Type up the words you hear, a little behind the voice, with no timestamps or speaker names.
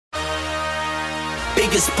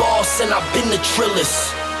Biggest boss and I've been the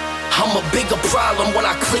trillest. I'm a bigger problem when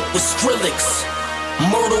I click with Skrillex.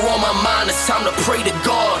 Murder on my mind, it's time to pray to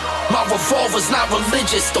God. My revolver's not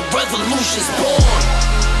religious, the revolution's born.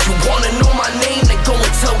 You wanna know my name, then go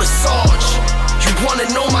and tell the Sarge. You wanna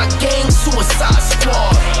know my gang, Suicide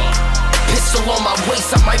Squad. Pistol on my waist,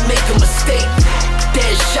 I might make a mistake.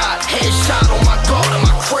 Dead shot, headshot on my guard and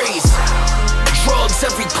my craze. Drugs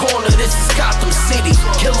every corner, this is Gotham City.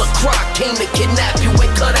 Killer Croc came to kidnap you and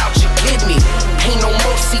cut out your kidney. Ain't no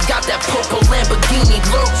mercy, got that purple Lamborghini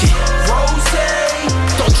lurking. Rose,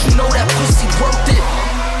 don't you know that pussy worth it?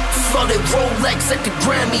 Flooded Rolex at the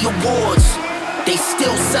Grammy Awards. They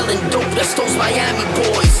still selling dope, that's those Miami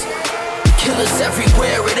boys. Killers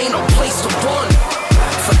everywhere, it ain't no place to run.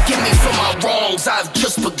 Forgive me for my wrongs, I've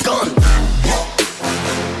just begun.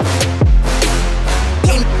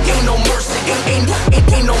 Ain't no mercy, ain't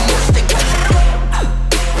no mercy.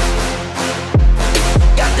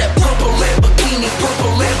 Got that purple Lamborghini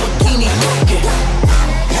looking.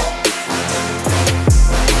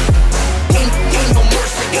 Ain't no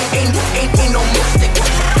mercy, ain't no mercy.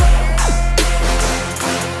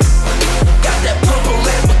 Got that purple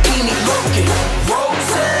Lamborghini looking.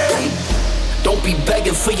 Rose, don't be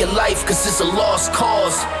begging for your life, cause it's a lost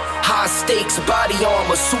cause. High stakes, body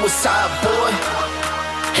armor, suicide boy.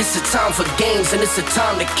 It's a time for games and it's a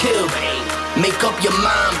time to kill. Make up your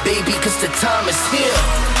mind, baby, cause the time is here.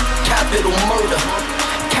 Capital murder,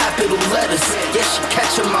 capital letters. Yeah, she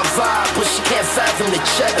catching my vibe, but she can't fathom the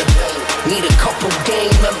cheddar. Need a couple gang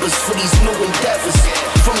members for these new endeavors.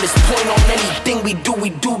 From this point on, anything we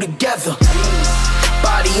do together.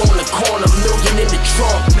 Body on the corner, million in the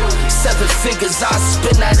trunk. 7 figures I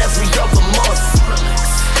spend that every other month.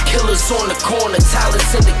 Killers on the corner,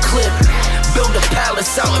 talents in the clip. Build a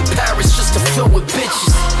palace out in Paris just to fill with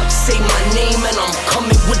bitches. Say my name and I'm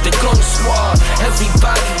coming with the gun squad.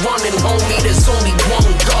 Everybody running, homie, there's only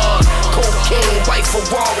one guard. Cocaine, white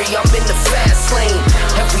Ferrari, I'm in the fast lane.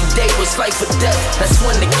 Every day was life or death, that's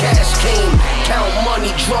when the cash came. Count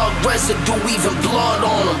money, drug residue, even blood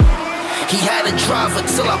on him. He had a driver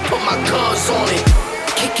till I put my cuz on it.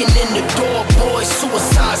 Kicking in the door, boys,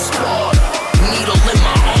 Suicide Squad. Needle in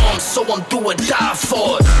my arm, so I'm do or die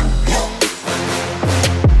for it.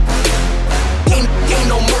 Ain't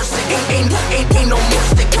no mercy, ain't no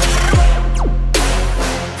mercy.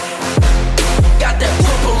 Got that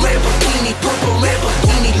purple Lamborghini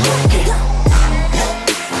looking.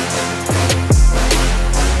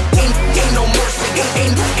 Ain't no mercy,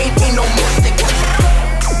 ain't no mercy.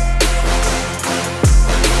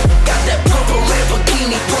 Got that purple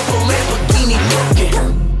Lamborghini looking.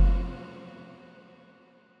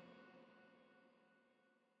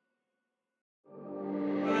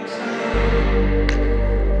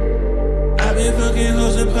 Fucking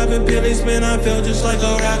hoes and popping pills, man, I feel just like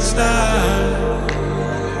a rock star.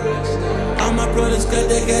 All my brothers got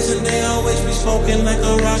that gas and they always be smoking like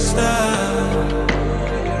a rock star.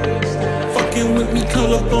 Fucking with me,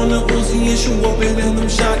 call up on the Uzi and shoot open in them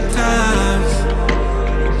shot ties.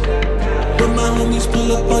 When my homies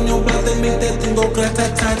pull up on your block, they make that thing go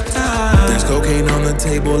grata-ta-ta. There's cocaine on the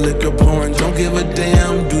table, liquor pouring, don't give a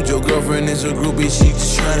damn. Dude, your girlfriend is a groupie, she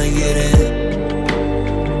just tryna get in.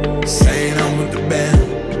 Saying I'm with the band.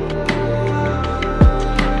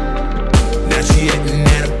 Now she acting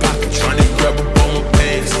out of pocket, tryna grab up on my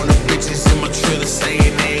pants. On the bitches in my trailer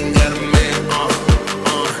saying they ain't got a man,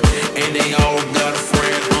 and they all got a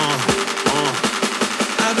friend,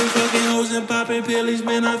 I've been fucking hoes and popping pills,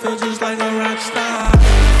 man, I feel just like a rock star.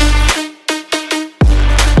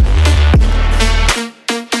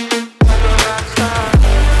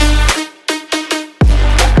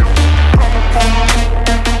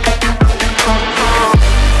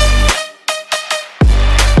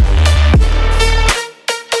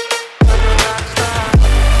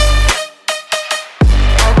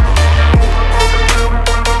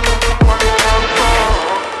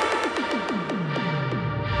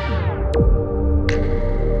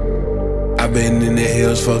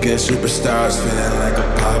 Fucking superstars, feeling like a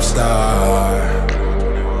pop star.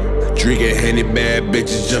 Drinking Henny, bad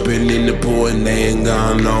bitches jumping in the pool and they ain't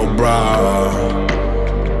got no bra.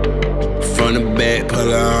 From the back, put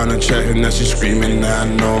her on the track and now she screaming, I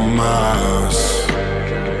know Mars.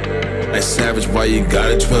 Like Savage, why you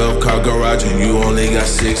got a 12-car garage and you only got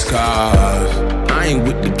 6 cars? I ain't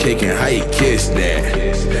with the cake and how you kiss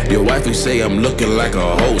that. Your wife, you say I'm looking like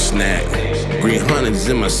a whole snack. Green hundreds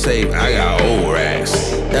in my safe, I got old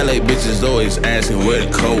racks. LA bitches always asking where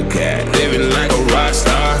the coke at. Living like a rock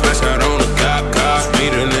star, smash out on a cop car.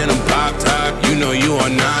 Sweeter than a pop top, you know you are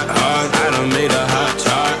not hard. I done made a hot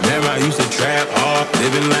chart, never I used to trap hard.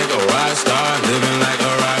 Living like a rock star, living like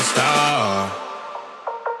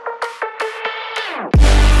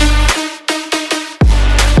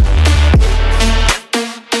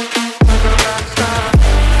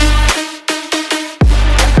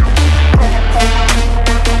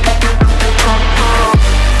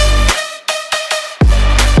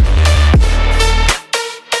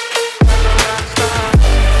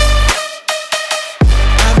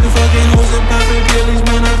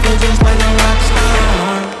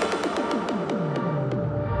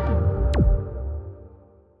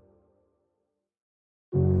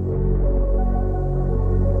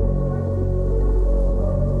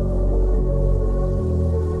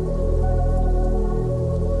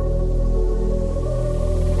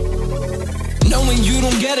when you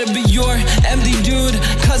don't get it, but you're empty, dude.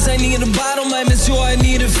 Cause I need a bottle, might miss you, I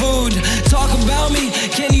needed food. Talk about me,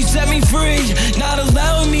 can you set me free? Not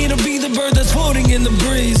allowing me to be the bird that's floating in the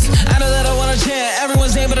breeze. I know that I wanna chant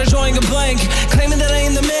everyone's name, but I'm drawing a blank. Claiming that I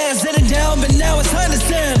ain't the man, sitting down, but now it's time to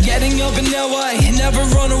stand. Getting up and now I never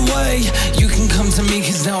run away. You can come to me,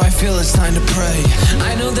 cause now I feel it's time to pray.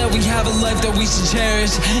 I know that we have a life that we should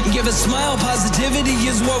cherish. Give a smile, positivity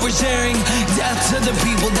is what we're sharing. Death to the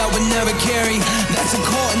people that would never carry. That's a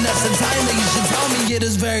call and that's the time that you should tell me it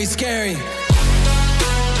is very scary.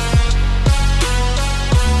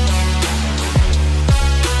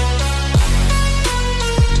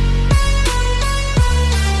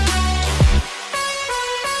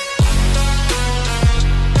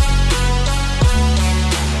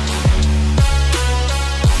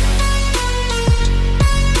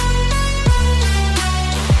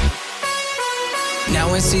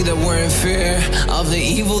 Now I see that we're in fear of the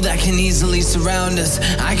evil that can easily surround us.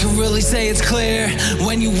 I can really say it's clear.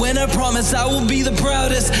 When you win, I promise I will be the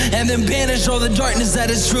proudest, and then banish all the darkness that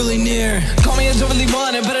is truly near. Call me as overly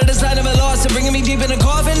wanted, but I decided I lost it. Bringing me deep in a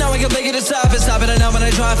coffin, now I can beg you to stop it. Stop it, I know when I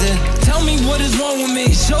dropped it. Tell me what is wrong with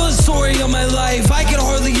me, show the story of my life. I can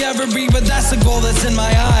hardly ever breathe, but that's the goal that's in my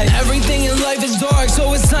eye. Everything in life is dark,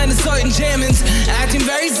 so it's time to start enchantments. Acting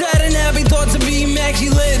very sad and happy, thought to be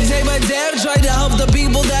immaculate. Day by day I've tried to help the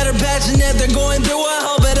people that are passionate. They're going through a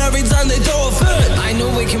hell, but every time they throw a fit. I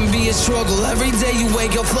know it can be a struggle. Every day you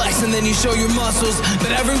wake up flex and then you show your muscles.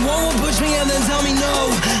 But everyone will push me and then tell me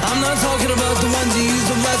no. I'm not talking about the ones who use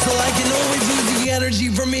to wrestle. I can always use the energy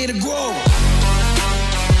for me to grow.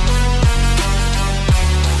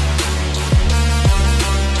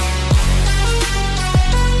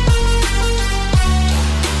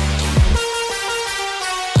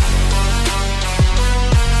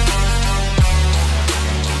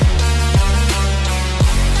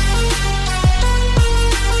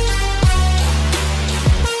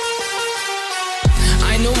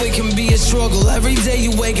 Struggle. Every day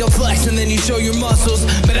you wake up flex and then you show your muscles.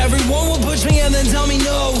 But everyone will push me and then tell me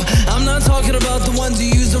no. I'm not talking about the ones who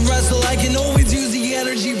use to wrestle. I can always use the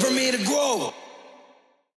energy for me to grow.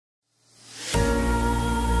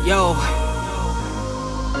 Yo,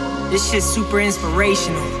 this shit's super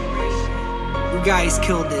inspirational. You guys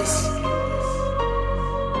killed this.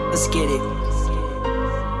 Let's get it.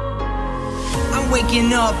 I'm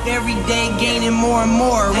waking up every day, gaining more and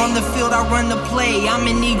more. On the field, I run the play. I'm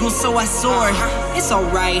an eagle, so I soar. It's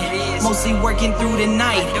alright, mostly working through the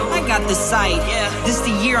night. I got the sight. This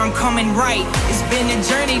the year I'm coming right. It's been a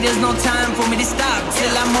journey, there's no time for me to stop.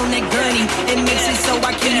 Till I'm on that gurney, it makes it so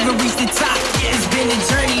I can't even reach the top. It's been a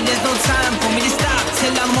journey, there's no time for me to stop.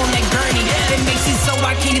 Till I'm on that gurney, it makes it so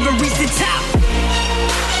I can't even reach the top.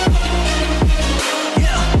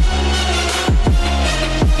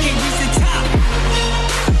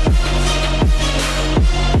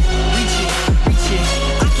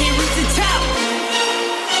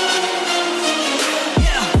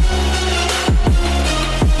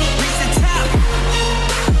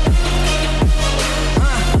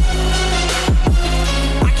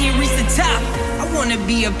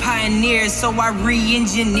 Be a pioneer, so I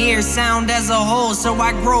re-engineer sound as a whole, so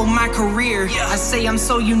I grow my career. I say I'm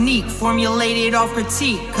so unique, formulated off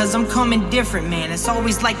critique, cause I'm coming different, man. It's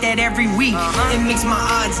always like that every week. It makes my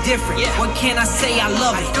odds different. What can I say? I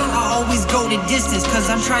love it. I always go the distance, cause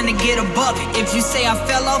I'm trying to get above it. If you say I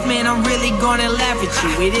fell off, man, I'm really gonna laugh at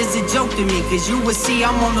you. It is a joke to me, cause you will see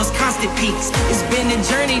I'm on those constant peaks. It's been a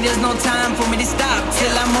journey, there's no time for me to stop.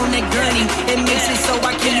 Till I'm on that gurney, it makes it so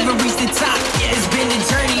I can't even reach the top. It's been a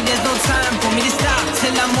journey, there's no time for me to stop.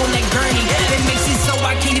 Till I'm on that gurney, it makes it so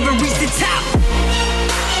I can't even reach the top.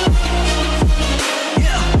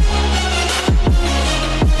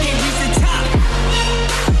 Can't reach the top.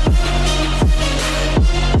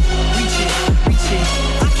 Reach it,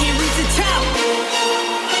 I can't reach the top.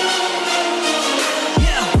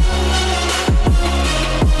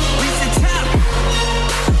 Reach the top.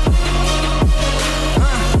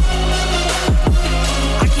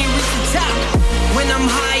 I can't reach the top. When I'm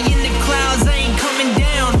high in the clouds, I ain't coming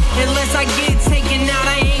down. Unless I get taken out,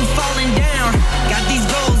 I ain't falling down. Got these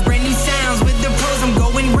goals, brand new sounds. With the pros, I'm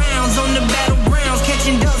going rounds on the battlegrounds.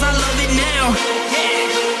 Catching dubs, I love it now.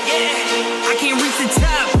 Yeah, I can't reach the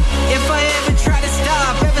top. If I ever try to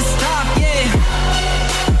stop, yeah.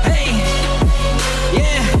 Hey,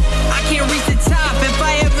 yeah, I can't reach the top if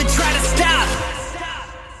I ever try to stop.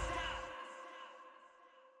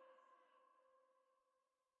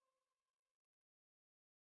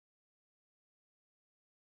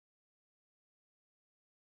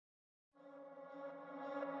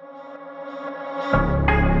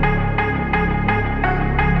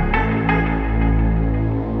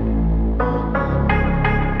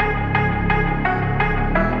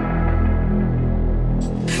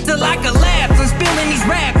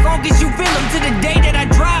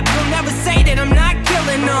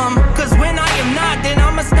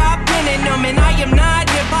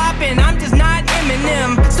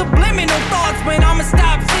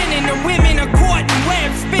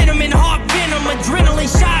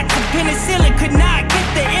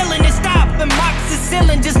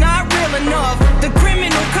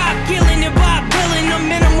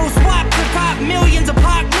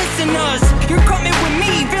 missing us. You're coming with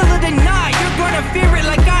me, feel it or not. You're gonna fear it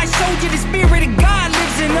like I showed you. The spirit of God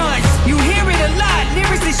lives in us. You hear it a lot,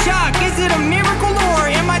 lyrics is shock. Is it a miracle or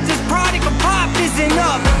am I just product of pop? Isn't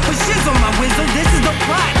up, but shizzle my whistle, this is the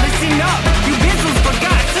plot. Listen up, you bizzles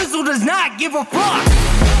forgot. Sizzle does not give a fuck.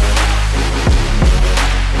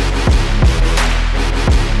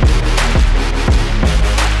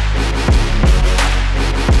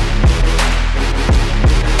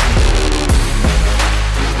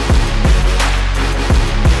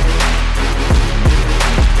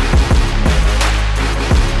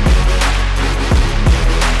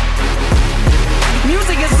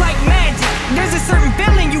 There's a certain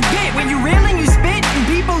feeling you get when you reel and you spit and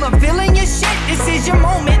people are feeling your shit. This is your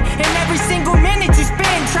moment and every single minute you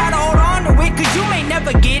spend, try to hold on to it cause you may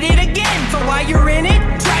never get it again. So while you're in it,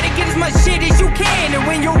 try to get as much shit as you can. And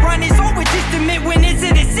when your run is over, just admit when it's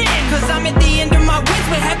at its end. Cause I'm at the end of my wits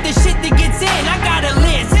with half the shit that gets in. I got a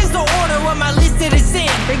list, here's the order of my list of the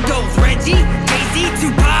sin. It goes Reggie, Jay-Z,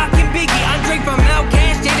 Tupac and Biggie, Andre from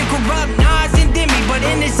Outkast, Jada Corrupt, Nas and Demi. But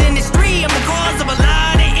in this industry, I'm the cause of a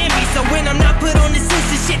lot of envy. So when I'm not put on this list,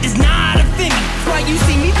 this shit does not offend me. That's why you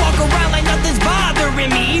see me walk around like nothing's bothering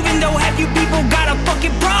me. Even though half you people got a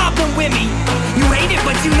fucking problem with me. You hate it,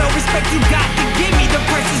 but you know respect you got to give me. The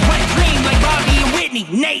press is wet dream like Bobby and Whitney.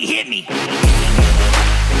 Nate hit me.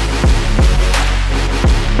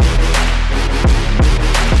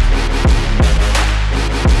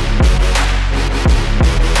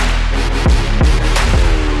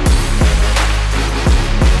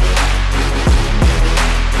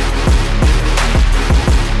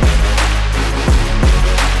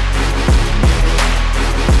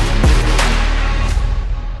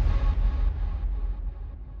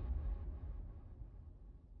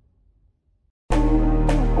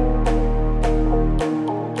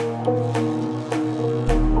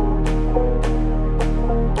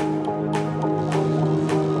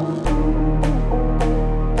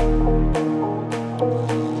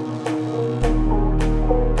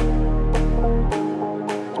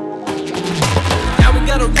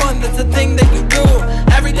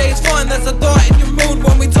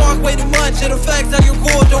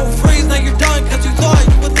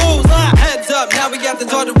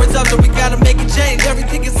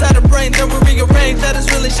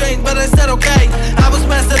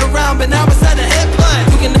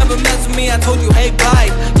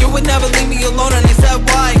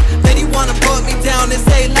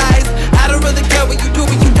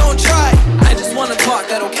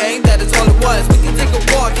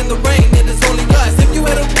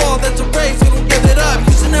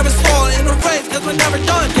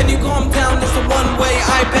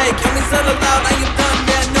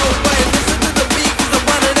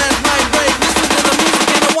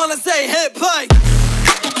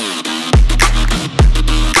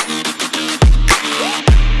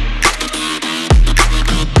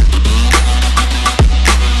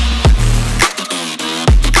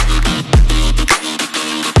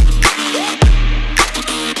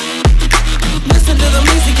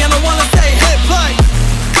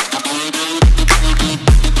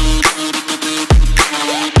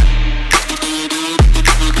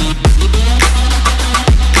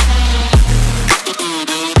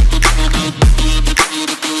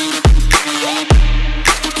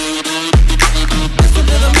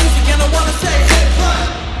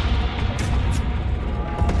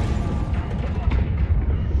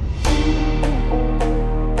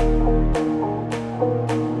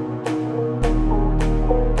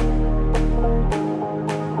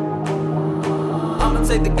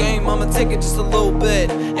 take the game, I'ma take it just a little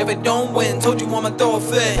bit. If it don't win, told you I'ma throw a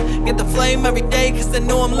fit. Get the flame every day, cause they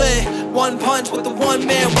know I'm lit. One punch with the one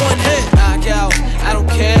man, one hit. Knock out, I don't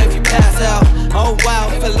care if you pass out. Oh wow,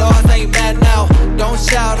 if I lost, I ain't mad now. Don't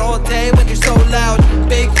shout all day when you're so loud.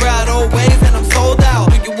 Big crowd always, and I'm sold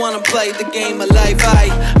out. Do you wanna play the game of life?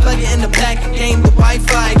 I plug it in the back and game the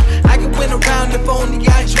Wi-Fi. I can win around if only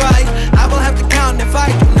I try. I will have to count if I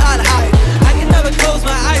do not hide. I can never close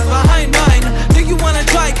my eyes behind mine. Do you wanna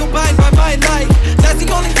try, go by my light? That's the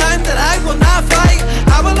only time that I will not fight.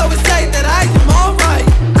 I will always say that I am alright.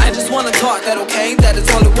 I just wanna talk, that okay? That is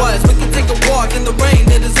all it was. We can take a walk in the rain,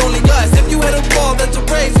 it is only us. If you hit a wall, that's a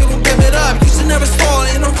race, you don't give it up. You should never stall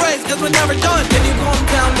in a race, cause we're never done. Can you calm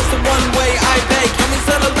down, it's the one way I beg. Can we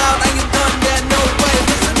settle out, are you done? Yeah, no way.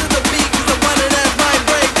 Listen to the beat, cause I want it as my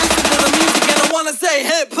break. Listen to the music and I wanna say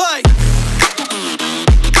hit play.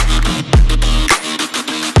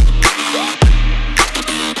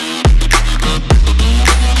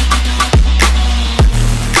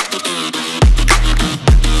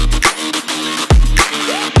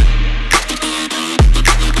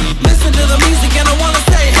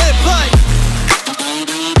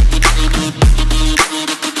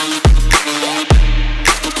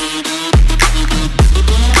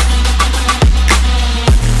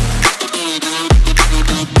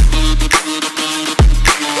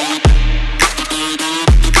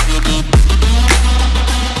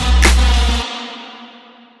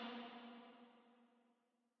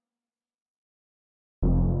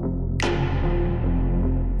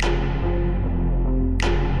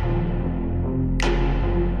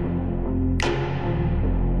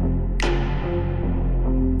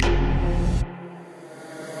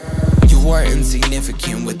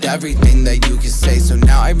 significant with everything that you can say. So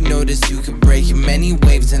now I've noticed you can break in many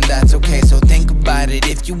waves, and that's okay. So think about it.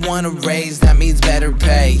 If you wanna raise, that means better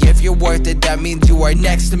pay. If you're worth it, that means you are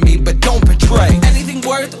next to me, but don't betray anything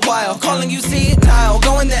worthwhile. Calling you, see it now.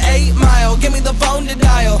 Going the 8 Mile, give me the phone to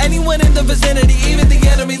dial. Anyone in the vicinity, even the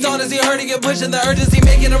enemies, honestly hurting and pushing the urgency,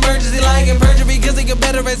 making emergency, lying in perjury, cause they get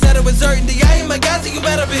better. I said it with certainty. I am a guy, so you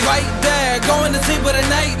better be right there. Going to sleep with a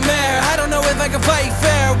nightmare. I don't know if I can fight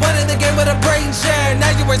fair. Winning the game with a brain share.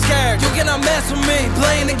 Now you were scared. You cannot mess with me.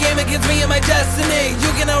 Playing the game against me and my destiny.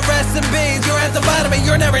 You cannot rest in peace. You're at the bottom and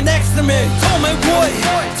you're never next to me. Told my boy,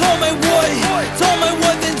 told my boy, told my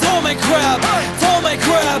what, then told my crap. Told my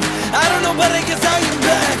crap. I don't know, but I guess I am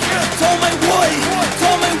back. Told my boy,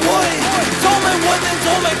 told my boy, told my what, then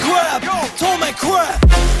told my crap. Told my crap.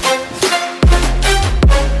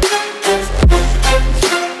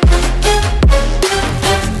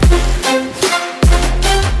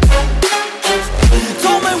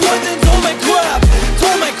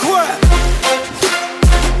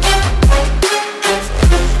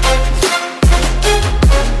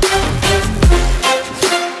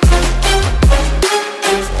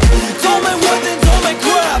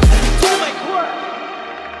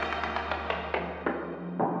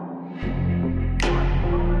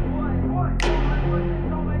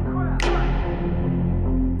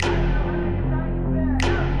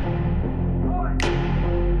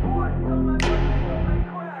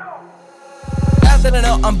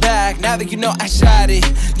 I'm back, now that you know I shot it.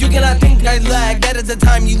 You cannot think I lagged, that is the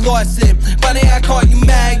time you lost it. Funny I caught you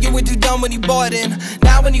mad, you were too dumb when you bought in.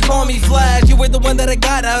 Now when you call me flash, you were the one that I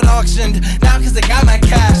got out auctioned. Now cause I got my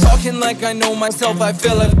cash. Talking like I know myself, I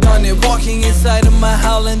feel I've done it. Walking inside of my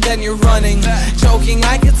hell and then you're running. Joking,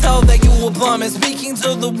 I could tell that you will plummet. Speaking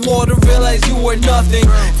to the water, realize you were nothing.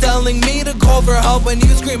 Telling me to call for help when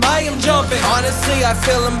you scream, I am jumping. Honestly, I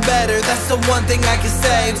feel I'm better, that's the one thing I can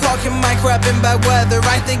say. Talking my crap in bad weather,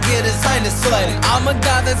 I think it is time to slay. I'm a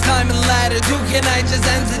god that's climbing ladders. Who can I just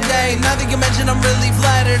end today? Now that you mention, I'm really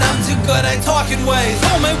flattered. I'm too good at talking ways.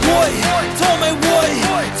 Told my boy, told my boy,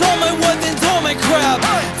 told my what, then told my crap.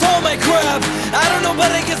 Told my crap. I don't know,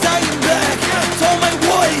 but I guess I am back. Told my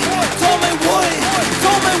boy, told my boy,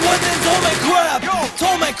 told my what, then told my crap.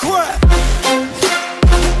 Told my crap.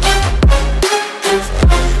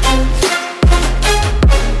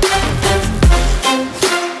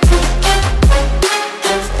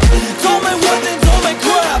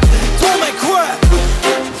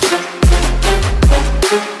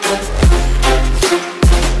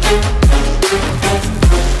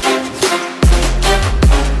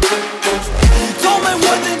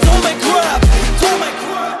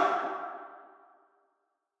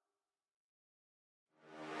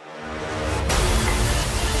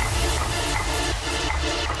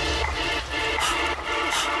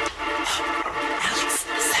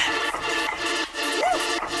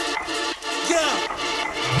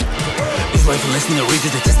 Listening to read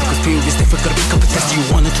the test because previous they forgot to be competence. You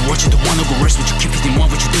wanted to watch it, don't wanna go rest. What you keep it in one,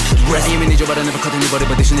 what you do to the rest. I am in a job, but I never cut anybody.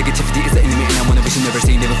 But this negativity is the enemy, and I wanna vision never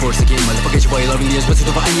see, never force again. Motherfucker, why you loving the years, but it's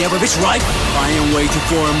over any other bitch, right? I am waiting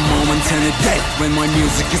for a moment and a day when my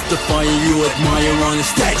music is the fire you admire on the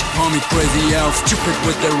stage. Call me crazy elf, stupid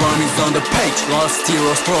with the rhymes on the page. Lost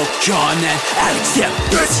heroes, Prokyon and Alixsep,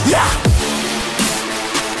 bitch, yeah!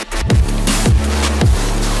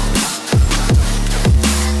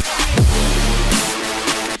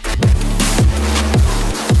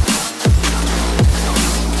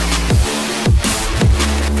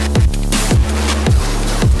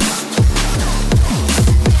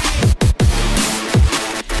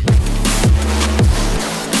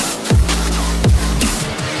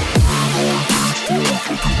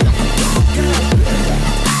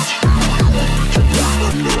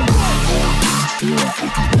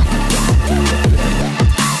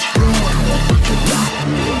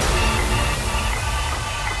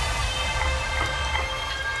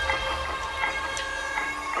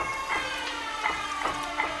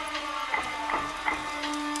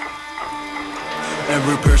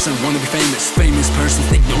 Every person wanna be famous. Famous persons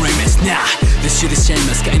ignoramus. Nah, this shit is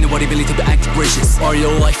shameless. Got nobody ability to act gracious. Or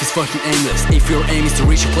your life is fucking aimless. If your aim is to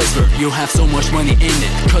reach a place where you have so much money in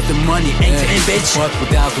it, cause the money ain't to aim, bitch. But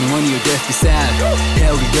without the money your death be sad.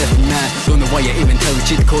 Hell, you death be mad. Don't know why I even tell you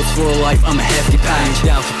cheat codes for life. I'm a hefty package.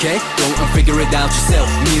 Doubt, okay? Go and figure it out yourself.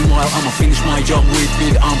 Meanwhile, I'ma finish my job with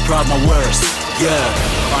beat. I'm proud my worst. Yeah,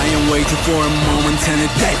 I am waiting for a moment and a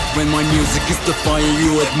day when my music is the fire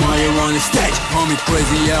you admire on the stage. Call me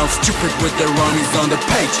crazy elf, stupid with the rhymes on the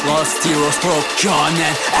page. Lost heroes, Prokyon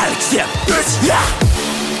and Alixsep, bitch, yeah!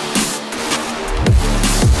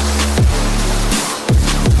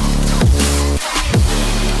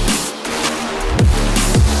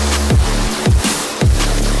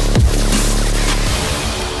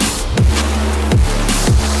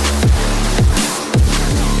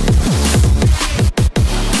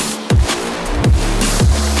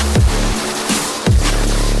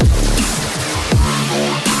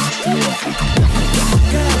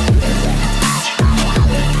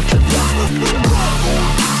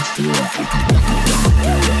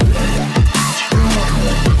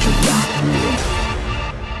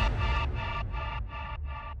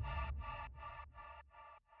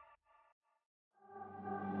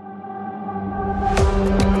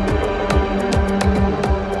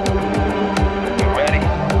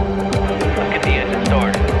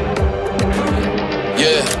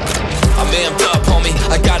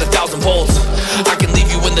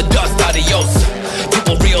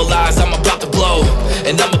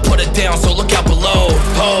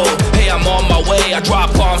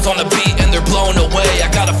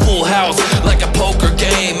 got a full house like a poker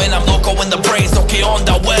game, and I'm loco in the brain, so que on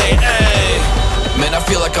the way. Ay. Man, I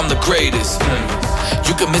feel like I'm the greatest.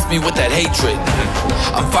 You can miss me with that hatred.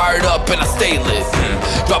 I'm fired up and I stay lit.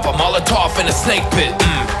 Drop a Molotov in a snake pit.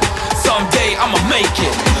 Someday I'ma make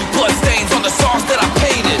it. Blood stains on the songs that I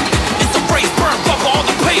painted. It's a race, burn rubber on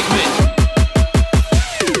the pavement.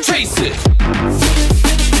 Chase it.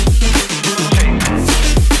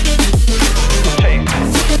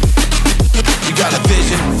 You got a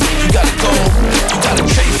vision, you got a goal, you gotta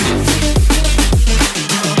chase it.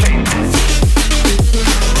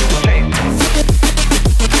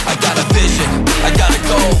 I got a vision, I got a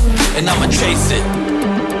goal, and I'ma chase it.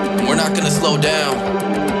 We're not gonna slow down.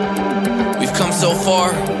 We've come so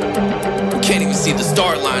far, we can't even see the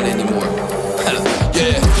start line anymore.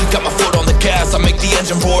 Yeah, got my foot on the gas, I make the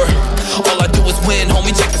engine roar. All I do is win,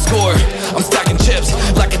 homie, check the score. I'm stacking chips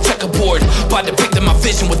like a checkerboard, by depicting my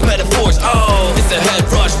vision with metaphors. Oh, it's a head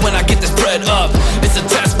rush when I get this bread up. It's a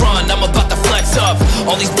test run, I'm about to flex up.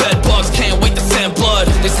 All these bed bugs can't wait to send blood.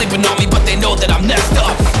 They sleeping on me, but they know that I'm next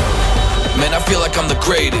up. Man, I feel like I'm the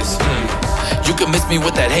greatest. You can miss me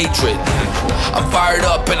with that hatred. I'm fired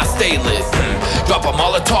up and I stay lit. Drop a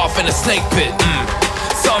Molotov in a snake pit.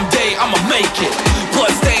 Someday I'ma make it.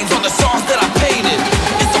 Blood stains on the songs that I painted.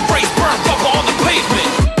 It's a race, burn rubber on the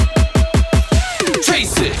pavement.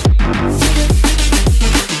 Chase it.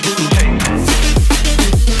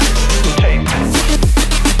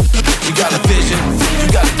 You got a vision, you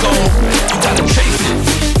got a goal, you gotta chase it.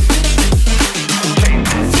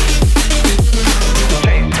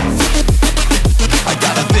 I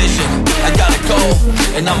got a vision, I got a goal,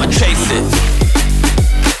 and I'ma chase it.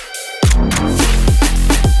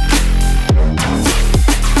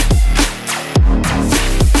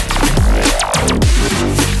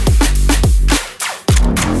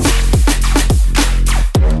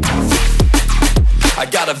 I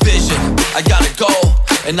got a vision, I got a goal,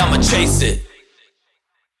 and I'ma chase it.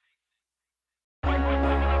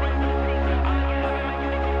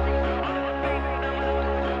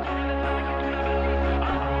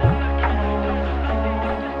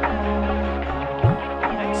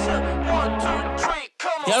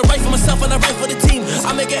 Yeah, I write for myself and I write for the team.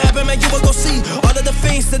 I make it happen, man, you will go see all of the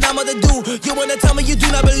things that I'm gonna do. You wanna tell me you do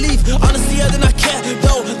not believe? Honestly, I do not care,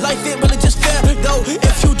 though. Life ain't really just fair, though.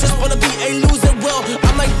 If you just wanna be a loser, well,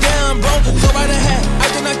 I'm like, damn, bro, go right ahead. I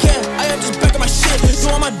do not care, I am just back on my shit.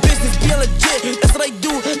 Doing my business, being legit. That's what I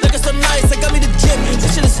do, like it's so nice, I got me the gym.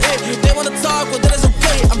 This shit is it, they wanna talk, well, that is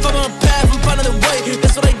okay. I'm following a path, I'm finding a way.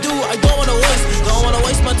 That's what I do, I don't wanna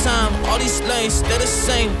waste my time. All these lanes, they're the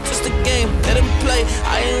same, just a game, let them play.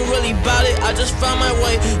 I ain't really about it, I just found my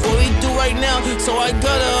way. What we do right now, so I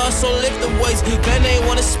gotta also lift the weights. Man, they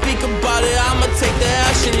wanna speak about it, I'ma take the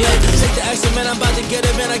action, yeah. Take the action, man, I'm about to get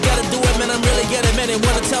it, man, I gotta do it, man, I'm really getting it, man. They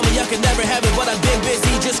wanna tell me I can never have it, but I've been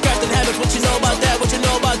busy, just crafting habits. What you know about that, what you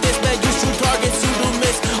know about this, man? You shoot targets, you do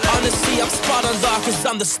miss. Honestly, I'm spot on, cause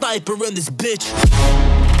I'm the sniper in this bitch.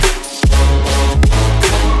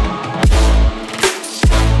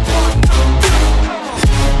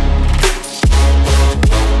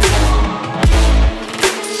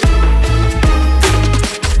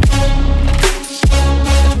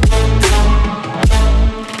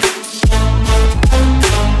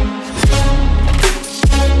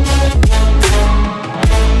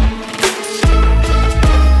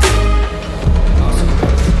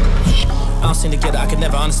 I could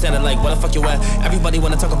never understand it, like, where the fuck you at? Everybody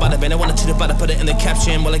wanna talk about it, man, they wanna cheat about it, put it in the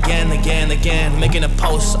caption. Well, again, making a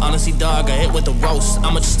post. Honestly, dog, I hit with the roast.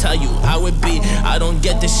 I'ma just tell you how it be. I don't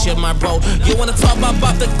get this shit, my bro. You wanna talk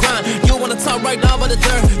about the grind, you wanna talk right now about the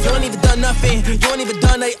dirt. You ain't even done nothing, you ain't even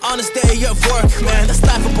done a honest day of work, man, that's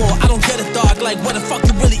laughable. I don't get it, dog, like, where the fuck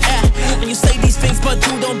you really at? And you say these things, but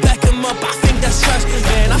you don't back them up. I think that's trash,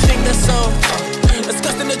 man, I think that's so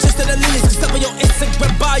disgusting, the gist of the least. Except for your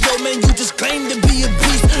Instagram bio, man, you just claim to be a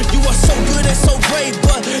beast. You are so good and so great,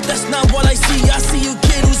 but that's not what I see. I see a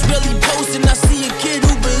kid who's really posting, I see a kid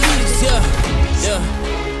who believes, yeah.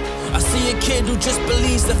 I see a kid who just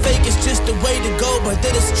believes the fake is just the way to go, but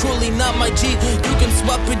that is truly not my G. You can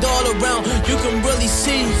swap it all around, you can really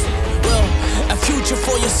see, well, a future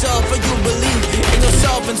for yourself, or you believe in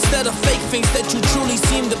yourself instead of fake things that you truly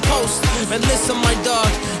seem to post. Man, listen, my dog,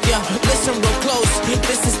 yeah, listen real close.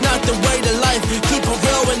 This is not the way to life. Keep it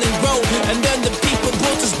real and then grow, and then the people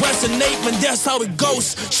will just resonate, man, that's how it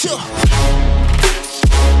goes. Sure.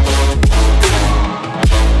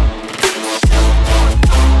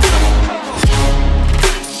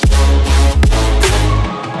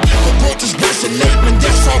 Just resonate, man,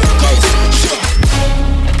 that's how it goes. Sure.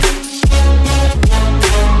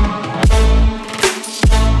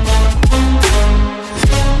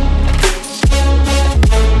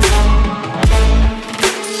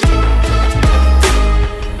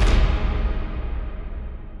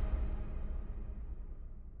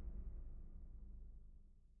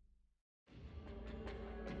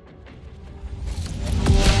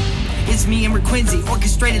 It's me and Requenze,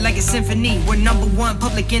 orchestrated like a symphony. We're #1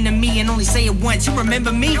 public enemy and only say it once. You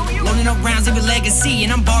remember me? Loading up rounds of a legacy,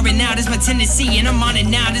 and I'm barring out, it's my tendency, and I'm on it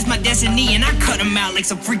now, it's my destiny, and I cut them out like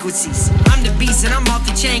some frequencies. I'm the beast and I'm off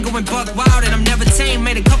the chain, going buck wild, and I'm never tame.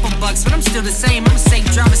 Made a couple bucks, but I'm still the same. I'm a safe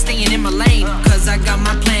driver, staying in my lane, cause I got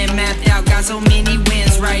my plan mapped out. Got so many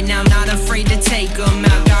wins right now, not afraid to take them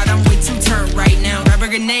out. God, I'm way too turned right now. Rubber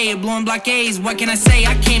grenade, blowing blockades, what can I say?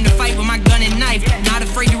 I came to fight with my gun and knife, not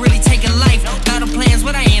afraid to really take a life. Battle plans,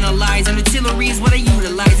 what I analyze, and artillery is what I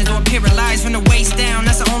utilize. And I'm paralyzed from the waist down,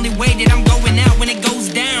 that's the only way that I'm going out when it goes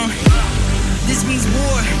down. This means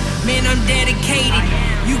war, man, I'm dedicated.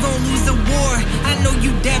 You gon' lose the war, I know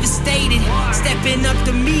you devastated. Stepping up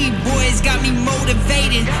to me, boys, got me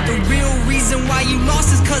motivated. The real reason why you lost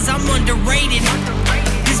is cause I'm underrated.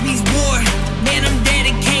 This means war, man, I'm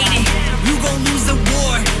dedicated. You gon' lose the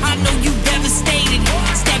war, I know you devastated.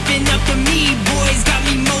 Stepping up to me, boys, got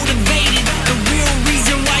me motivated. The real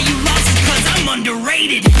reason why you lost is cause I'm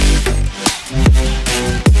underrated.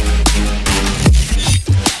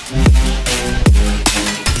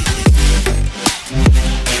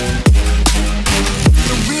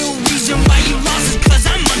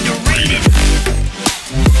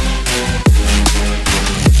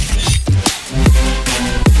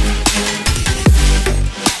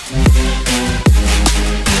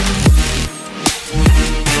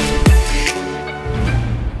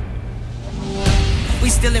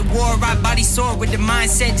 Still at war, right body sore with the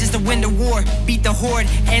mindset just to win the war. Beat the horde,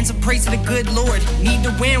 answer praise to the good Lord. Need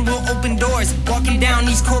to win, we'll open doors. Walking down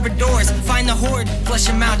these corridors, find the horde, flush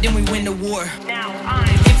them out, then we win the war. Now I'm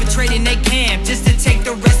infiltrating their camp just to take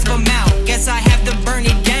the rest of them out. Guess I have to burn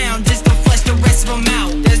it down just to flush the rest of them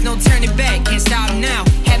out. There's no turning back, can't stop now.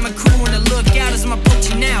 Had my crew on the lookout as I'm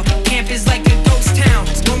approaching now. Camp is like a ghost town,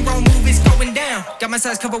 one wrong move is going down. Got my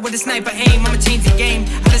sides covered with a sniper aim, I'ma change the game.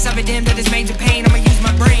 I decided damn that is major pain, I'ma use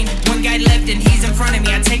my brain. One guy left and he's in front of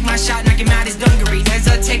me. I take my shot, knock him out his dungaree. As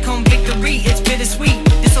I take home victory, it's bittersweet.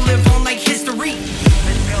 This'll live on like history.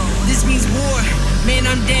 This means war, man,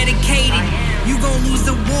 I'm dedicated. You gon' lose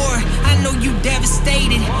the war, I know you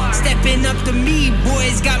devastated. Stepping up to me,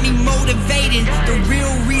 boys, got me motivated. The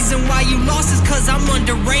real reason why you lost is cause I'm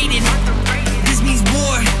underrated. This means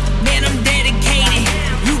war, man, I'm dedicated.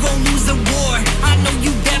 You gon' lose the war, I know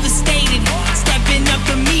you devastated. Stepping up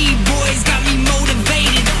to me, boys, got me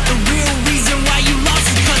motivated. The real reason why you lost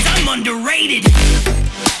is cause I'm underrated.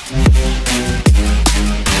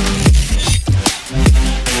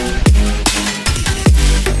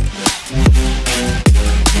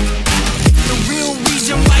 The real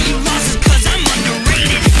reason why you lost is cause I'm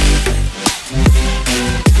underrated.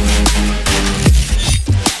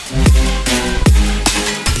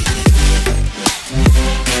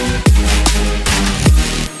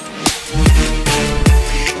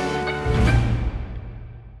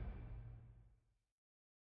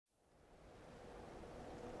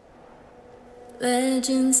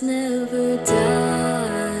 Legends never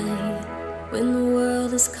die when the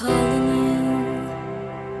world is calling you.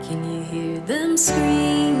 Can you hear them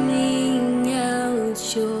screaming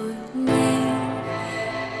out your name?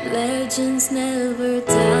 Legends never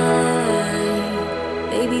die,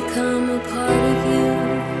 they become a part of you.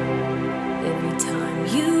 Every time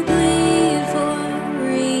you bleed for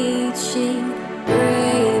reaching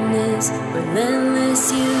greatness,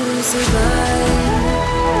 relentless you survive.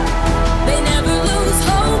 They never lose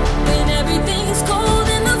hope when everything's cold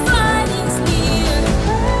and the fighting's near.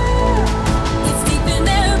 It's deep in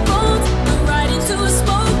their bones, but right into a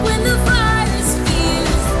smoke when the fire's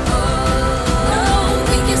fierce. Oh,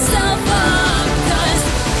 pick yourself up, cause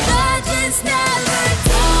legends never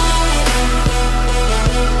die.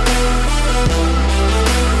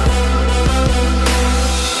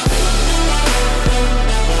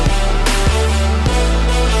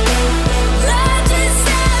 Legends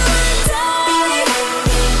never die.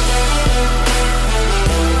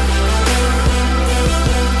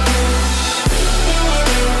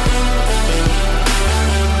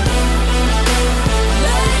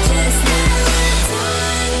 Legends never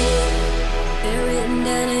die. They're written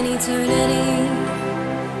down in eternity,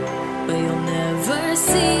 but you'll never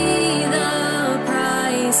see the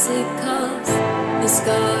price it costs. The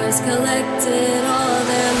scars collected all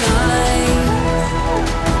their lives.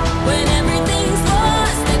 When everything's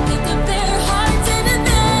lost, they pick up their hearts and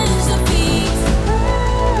avenge defeat.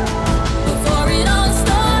 Before it all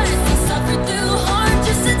starts, they suffered through harm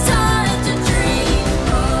just to touch a dream.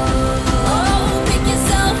 Oh, pick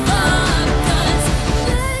yourself up, cause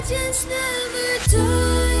legends never die.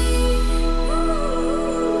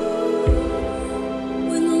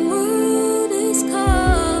 When the world is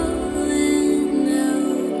calling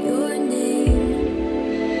out your name.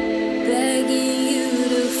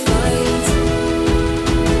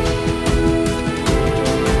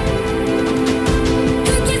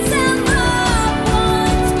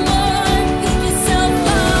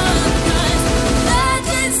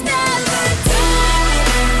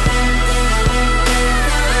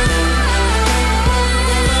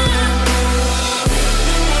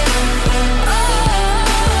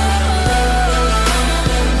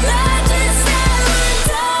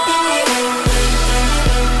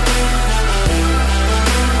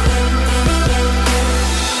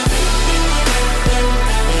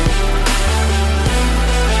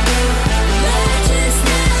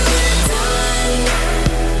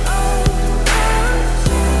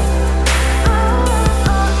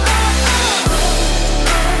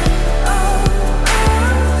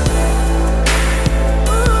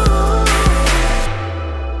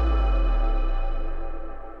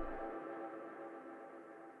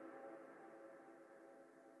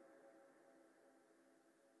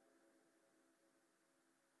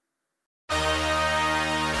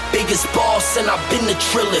 biggest boss and I've been the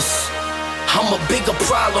trillest. I'm a bigger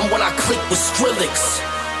problem when I click with Skrillex.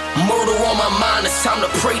 Murder on my mind, it's time to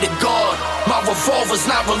pray to God. My revolver's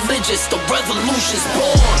not religious, the revolution's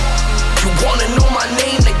born. You wanna know my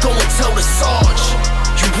name, then go and tell the Sarge.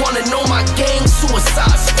 You wanna know my gang,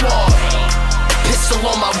 Suicide Squad. Pistol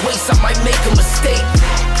on my waist, I might make a mistake.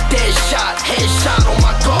 Dead shot, headshot on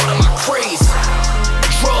my guard and my craze.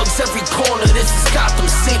 Drugs every corner, this is Gotham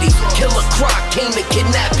City. Killer Croc came to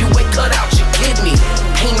kidnap you and cut out your kidney.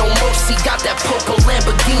 Ain't no mercy, got that purple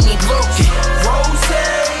Lamborghini lurking. Rose,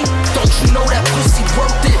 don't you know that pussy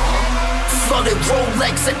worth it? Flooded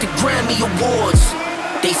Rolex at the Grammy Awards.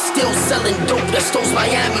 They still selling dope, that's those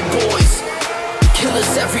Miami boys.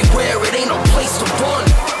 Killers everywhere, it ain't no place to run.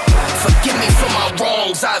 Forgive me for my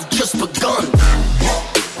wrongs, I've just begun.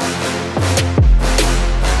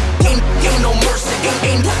 Ain't no mercy,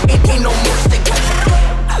 ain't no mercy.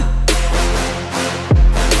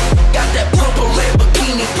 Got that purple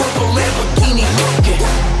Lamborghini looking.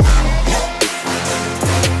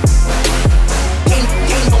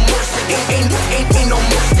 Ain't no mercy, ain't no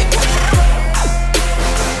mercy.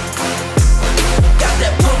 Got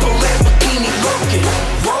that purple Lamborghini looking.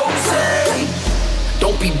 Rose,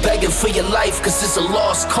 don't be begging for your life, cause it's a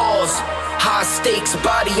lost cause. High stakes,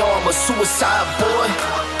 body armor, suicide, boy.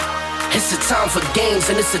 It's a time for games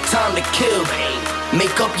and it's a time to kill.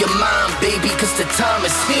 Make up your mind, baby, cause the time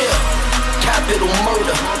is here. Capital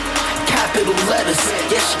murder, capital letters.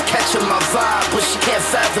 Yeah, she catching my vibe, but she can't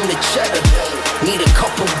fathom the cheddar. Need a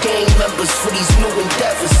couple gang members for these new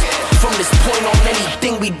endeavors. From this point on,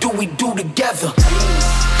 anything we do together.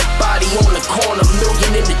 Body on the corner,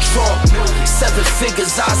 million in the trunk. 7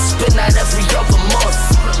 figures, I spend that every other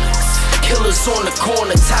month. Killers on the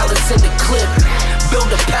corner, talents in the clip. Build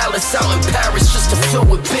a palace out in Paris just to fill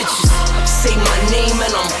with bitches. Say my name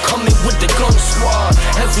and I'm coming with the gun squad.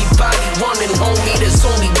 Everybody running, homie, there's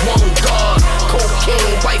only one guard.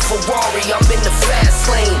 Cocaine, white Ferrari, I'm in the fast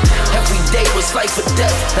lane. Every day was life or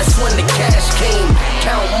death, that's when the cash came.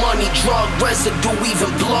 Count money, drug residue, even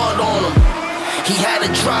blood on him. He had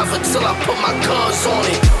a driver till I put my guns on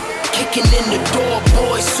it. Kicking in the door,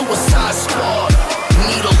 boy, Suicide Squad.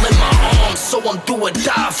 Needle in my arm, so I'm do or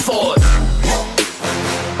die for it.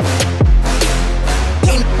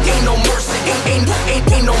 Ain't no mercy, ain't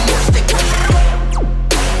no mercy.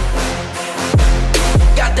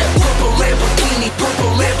 Got that purple Lamborghini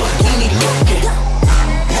looking.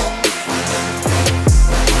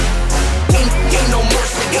 Ain't no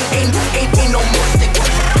mercy, ain't no mercy.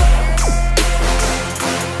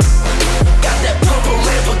 Got that purple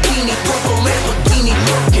Lamborghini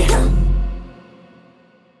looking.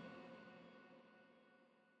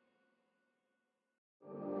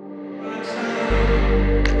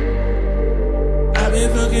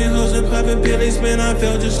 Fucking hoes and popping pillies, man, I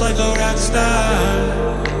felt just like a rock star.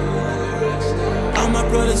 All my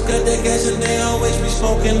brothers got that gas and they always be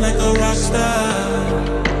smoking like a rock star.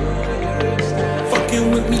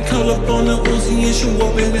 Fucking with me, call up on the Uzi and shoot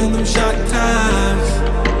open in them shot ties.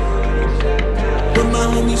 When my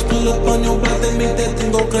homies pull up on your block, they make that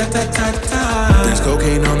thing go grata-ta-ta. There's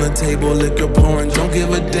cocaine on the table, liquor pouring, don't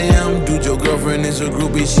give a damn. Dude, your girlfriend is a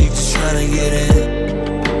groupie, she just tryna get in.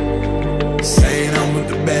 Saying I'm with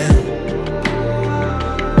the band.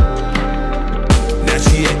 Now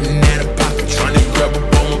she acting out of pocket, trying to grab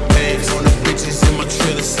up on my pants. On the bitches in my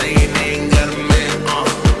trailer saying they ain't got a man,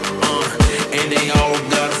 and they all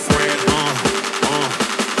got a friend,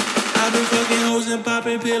 I've been fucking hoes and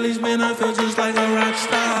popping pillies, man, I feel just like a rock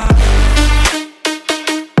star.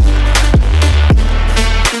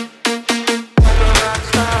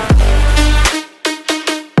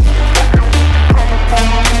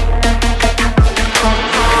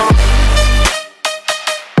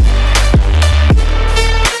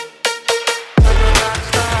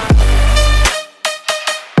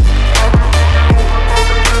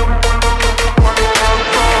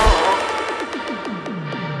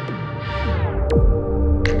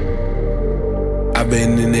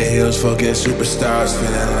 Been in the hills, fucking superstars,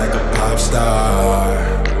 feeling like a pop star.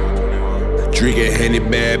 Drinking Henny,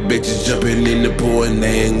 bad bitches jumping in the pool and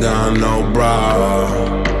they ain't got no bra.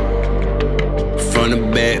 From the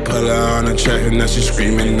back, put her on the track and now she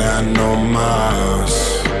screaming, I know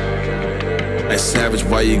Mars. Like Savage,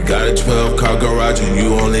 why you got a 12-car garage and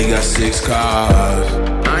you only got 6 cars?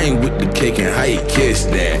 I ain't with the cake and how you kiss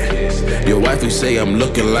that? Your wife will say I'm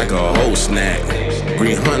looking like a whole snack.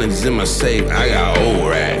 Green Hunnits in my safe, I got old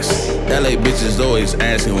racks. LA bitches always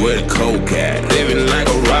asking where the coke at. Living like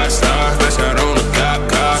a rock star, flash out on a cop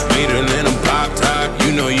car. Sweeter than a pop top,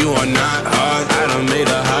 you know you are not hard. I done made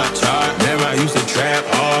a hot chart, never I used to trap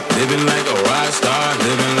hard. Living like a rock star,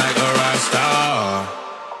 living like a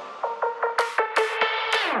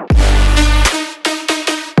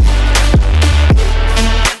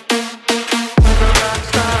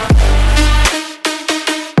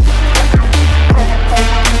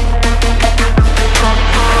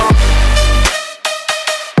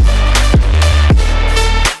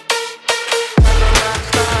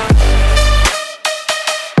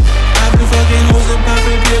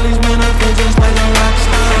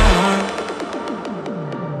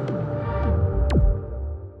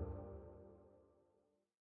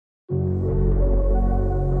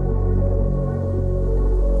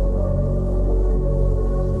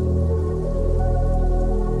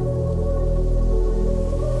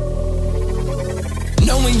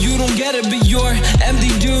you're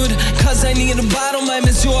empty, dude. Cause I need a bottle, I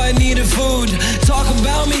miss you, I needed food. Talk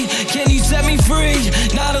about me, can you set me free?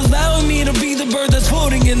 Not allowing me to be the bird that's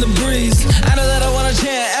floating in the breeze. I know that I wanna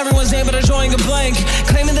chant everyone's name, but I'm drawing a blank.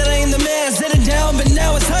 Claiming that I am the man, sitting down, but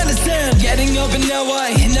now it's time to stand. Getting up and now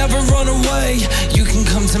I never run away. You can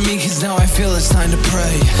come to me, cause now I feel it's time to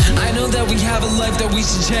pray. I know that we have a life that we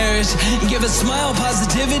should cherish. Give a smile,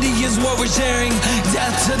 positivity is what we're sharing.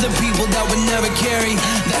 Death to the people that would never carry.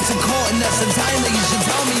 That's a call and that's the time that you should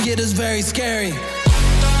tell me it is very scary.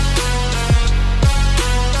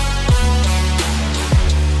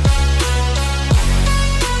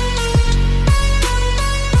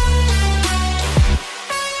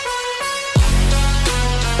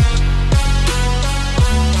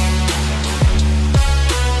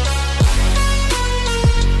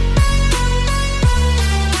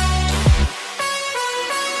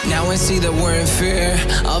 I see that we're in fear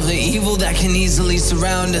of the evil that can easily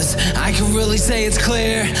surround us. I can really say it's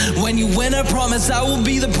clear. When you win, I promise I will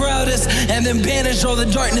be the proudest, and then banish all the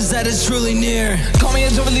darkness that is truly near. Call me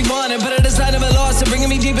as overly wanted, but I decided I lost it. Bringing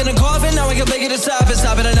me deep in a coffin, now I can make it to stop it.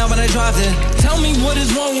 Stop it, I know when I dropped it. Tell me what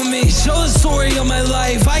is wrong with me, show the story of my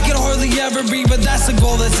life. I can hardly ever breathe, but that's the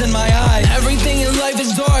goal that's in my eye. Everything in life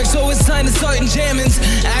is dark, so it's time to start enchantments.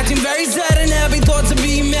 Acting very sad and happy, thought to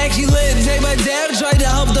be immaculate. Day by day I've tried to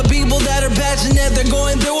help the people that are passionate. They're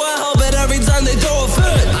going through a hell, but every time they throw a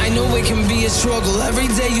fit. I know it can be a struggle. Every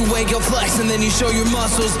day you wake up, flex, and then you show your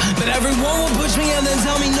muscles. But everyone will push me and then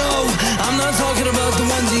tell me no. I'm not talking about the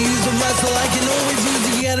ones who use to wrestle. I can always use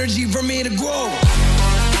the energy for me to grow.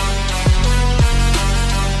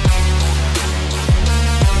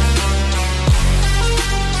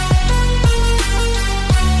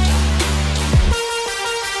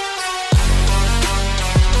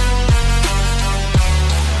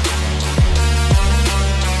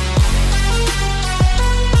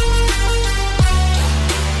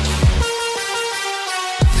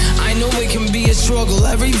 Struggle.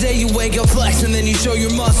 Every day you wake up, flex, and then you show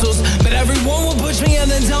your muscles. But everyone will push me and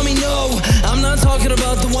then tell me no. I'm not talking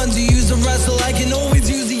about the ones who use to wrestle. I can always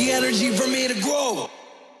use the energy for me to grow.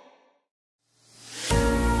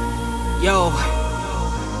 Yo,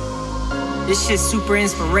 this shit's super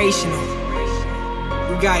inspirational.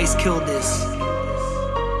 You guys killed this.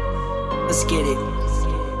 Let's get it.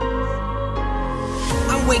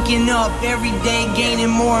 I'm waking up every day, gaining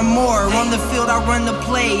more and more. On the field, I run the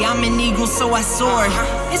play. I'm an eagle, so I soar.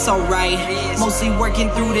 It's alright, mostly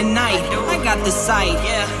working through the night. I got the sight.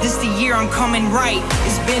 This the year I'm coming right.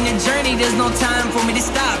 It's been a journey, there's no time for me to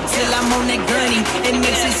stop. Till I'm on that gurney, it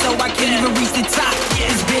makes it so I can't even reach the top.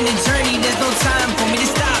 It's been a journey, there's no time for me to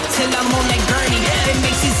stop. Till I'm on that gurney, it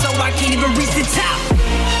makes it so I can't even reach the top.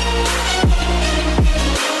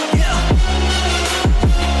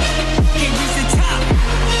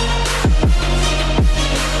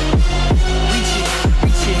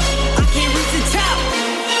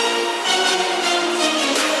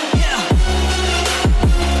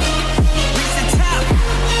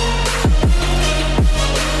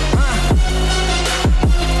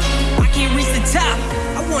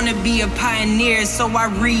 Be a pioneer, so I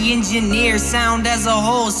re-engineer sound as a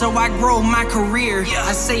whole, so I grow my career.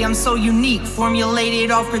 I say I'm so unique,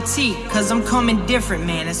 formulated off critique, cause I'm coming different,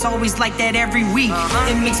 man. It's always like that every week.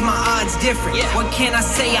 It makes my odds different. What can I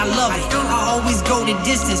say? I love it. I always go the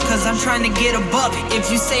distance, cause I'm trying to get above it.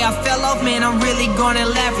 If you say I fell off, man, I'm really gonna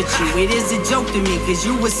laugh at you. It is a joke to me, cause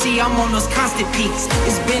you will see I'm on those constant peaks.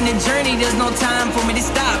 It's been a journey, there's no time for me to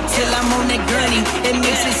stop. Till I'm on that gurney, it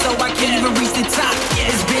makes it so I can't even reach the top.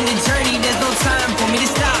 It's been a journey, there's no time for me to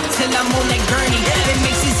stop. Till I'm on that gurney, it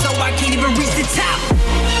makes it so I can't even reach the top.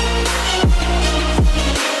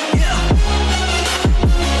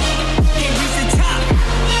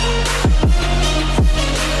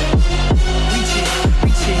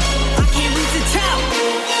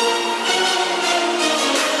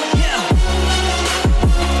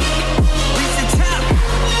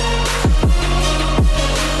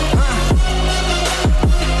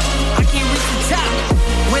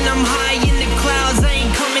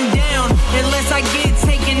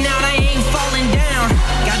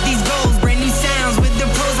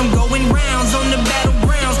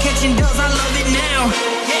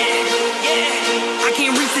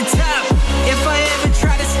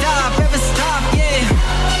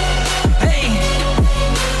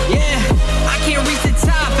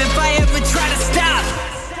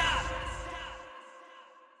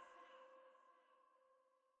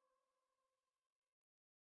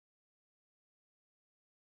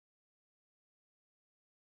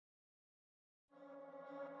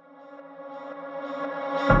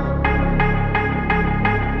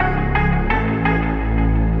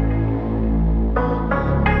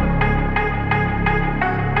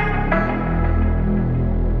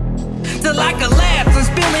 till I collapse. I'm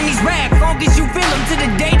spilling these raps, long as you feel them. To the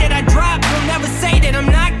day that I drop, you'll never say that I'm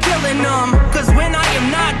not killing them. Cause when I am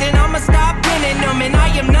not, then I'ma stop pinning them. And I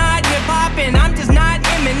am not hip-hop, and I'm just not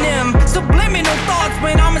Eminem. Subliminal thoughts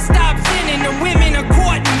when I'ma stop sending them. Women are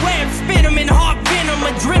caught in webs, spin them in hawk venom.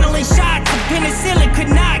 Adrenaline shots of penicillin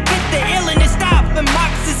could not get the illness stop.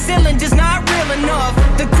 Amoxicillin just not real enough.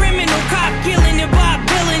 The criminal cop killing it by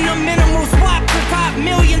billing a minimal swap to cop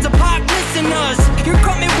millions of pop listeners. You're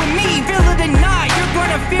coming with me, feel it or not. You're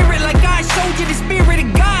gonna fear it like I showed you the spirit of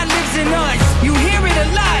God lives in us. You hear it a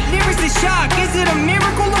lot, lyrics is shock. Is it a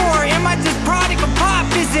miracle or am I just product of pop?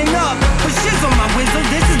 Isn't up, but shizzle my whistle,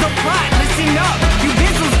 this is the plot. Listen up, you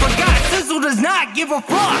visuals forgot. Sizzle does not give a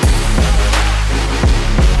fuck.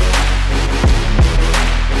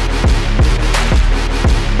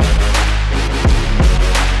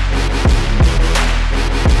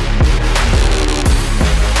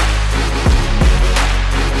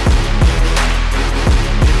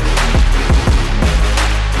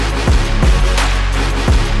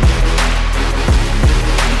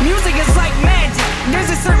 There's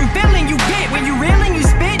a certain feeling you get when you reel and you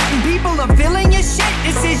spit and people are feeling your shit.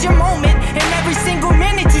 This is your moment, and every single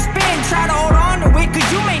minute you spend, try to hold on to it, cause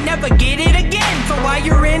you may never get it again. So while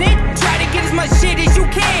you're in it, try to get as much shit as you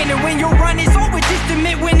can. And when your run is over, just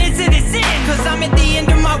admit when it's at its end. Cause I'm at the end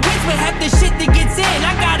of my wits with half the shit that gets in.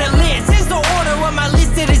 I got a list, here's the order of my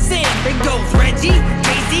list of the sin. It goes Reggie,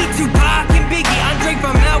 Jay-Z, Tupac, and Biggie, Andre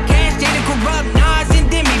from Outkast, Jada Corrupt, Nas, and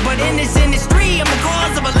Demi. But in this industry, I'm the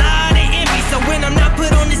cause of a lot of envy. So when I'm not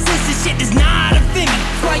put on the sister shit, does not offend me.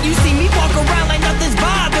 That's why you see me walk around like nothing's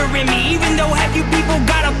bothering me. Even though half you people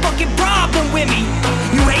got a fucking problem with me.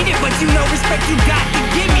 You hate it, but you know respect you got to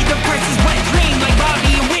give me. The person's wet dream like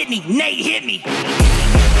Bobby and Whitney. Nate hit me.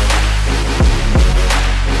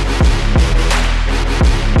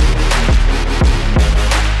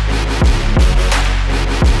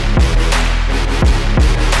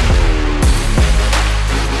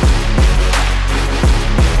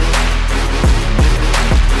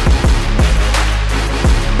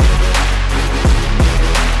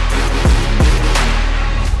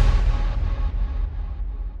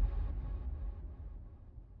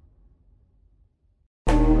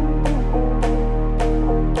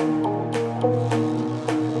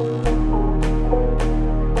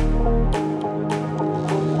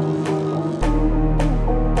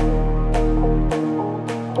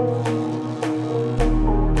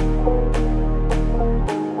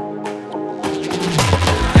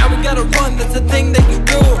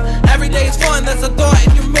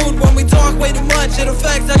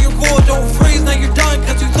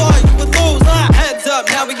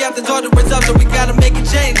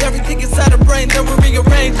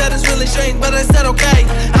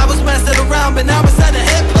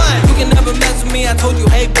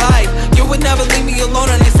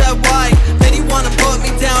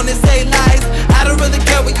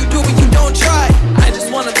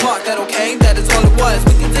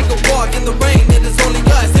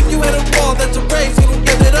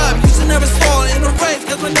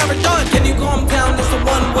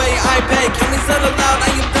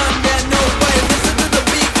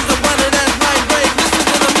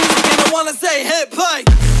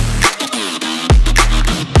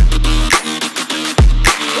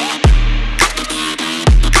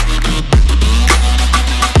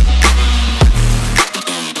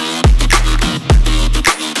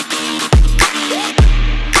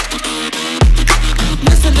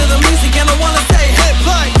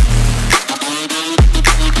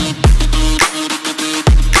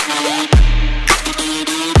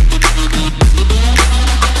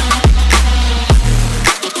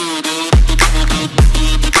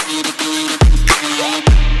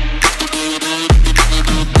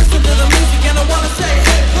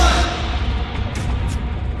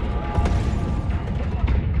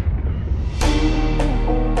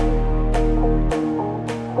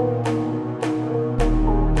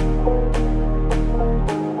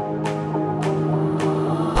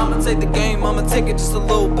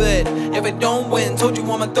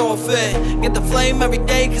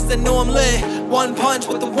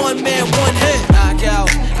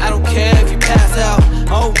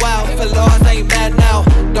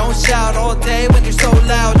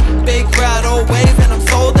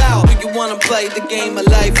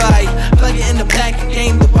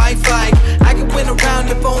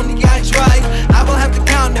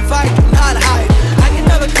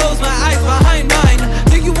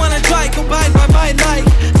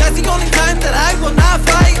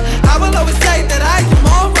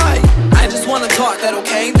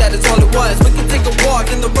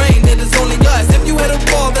 in the rain, it is only us. If you hit a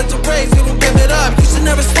wall, that's a race, you don't give it up. You should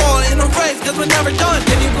never fall in a race, cause we're never done.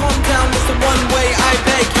 Can you calm down, it's the one way I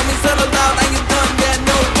beg. Can we settle down, are you done? Yeah,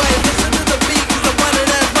 no way. Listen to the beat, cause I want it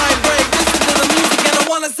as my break. Listen to the music and I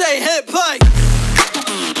wanna say hit play.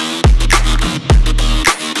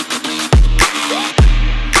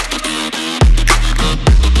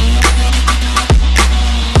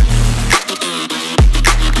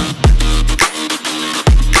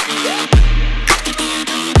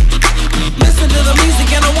 Listen to the music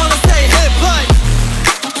and I wanna say hit play.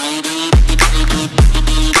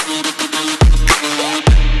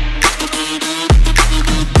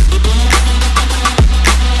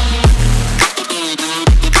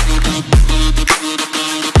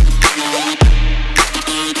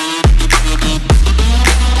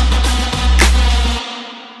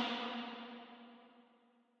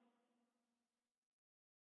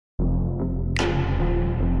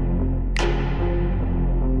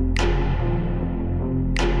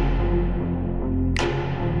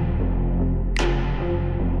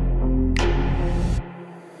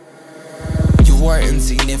 You are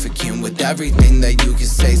insignificant with everything that you can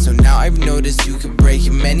say. So now I've noticed you can break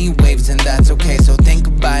in many waves, and that's okay. So think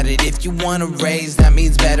about it. If you wanna raise, that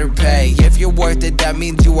means better pay. If you're worth it, that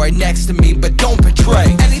means you are next to me, but don't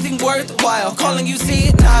betray anything worthwhile. Calling you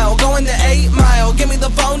senile, going the 8 Mile. Give me the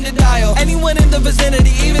phone to dial. Anyone in the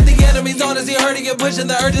vicinity, even the enemies, honestly hurting and pushing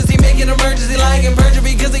the urgency, making emergency, lying and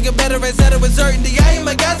perjury, because they get better. I said it with certainty. I am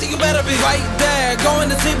a guy, so you better be right there. Going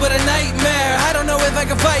to sleep with a nightmare. I don't know if I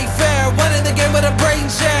can fight fair. One in the game with a brain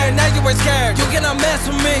share. Now you were scared. You cannot mess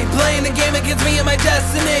with me. Playing the game against me and my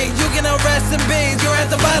destiny. You cannot rest in peace. You're at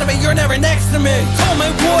the bottom and you're never next to me. Told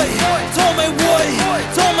my boy, told my boy,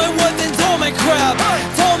 told my what, then told my crap,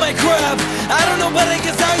 told my crap. I don't know, but I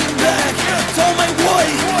guess I am back. Told my boy,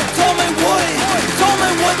 told my boy, told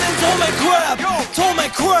my what, then told my crap, told my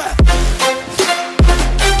crap.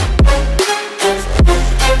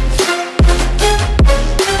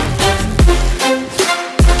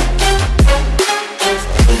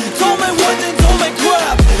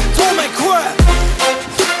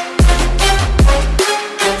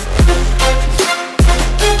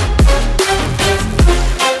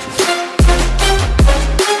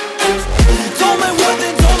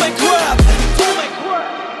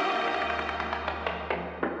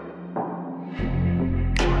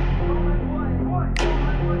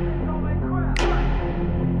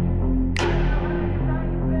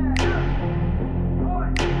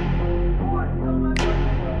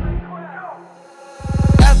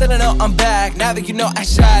 I'm back, now that you know I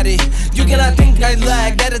shot it. You cannot think I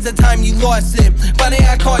lagged, that is the time you lost it. Funny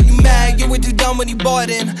I caught you mad, you were too dumb when you bought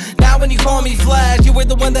in. Now when you call me flash, you were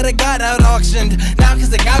the one that I got out auctioned. Now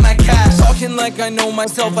cause I got my cash. Talking like I know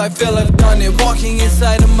myself, I feel I've done it. Walking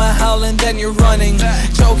inside of my hell and then you're running.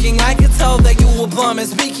 Joking, I can tell that you will plummet.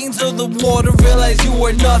 Speaking to the water, realize you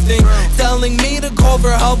were nothing. Telling me to call for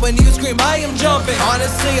help when you scream, I am jumping.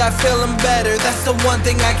 Honestly, I feeling better, that's the one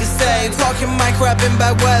thing I can say. Talking my crap in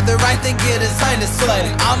bad weather, I think it is time to slay.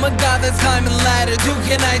 I'm a god that's climbing ladder. Dude,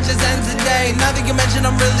 can I just end today? Now that you mention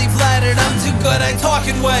I'm really flattered. I'm too good at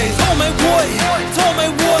talking ways. Told my boy, told my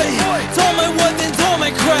boy, told my what, then told my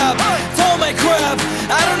crap, told my crap.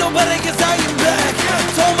 I don't know, but I guess I am back.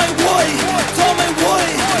 Told my boy, told my boy,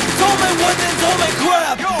 told my what, then told my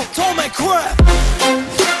crap, told my crap.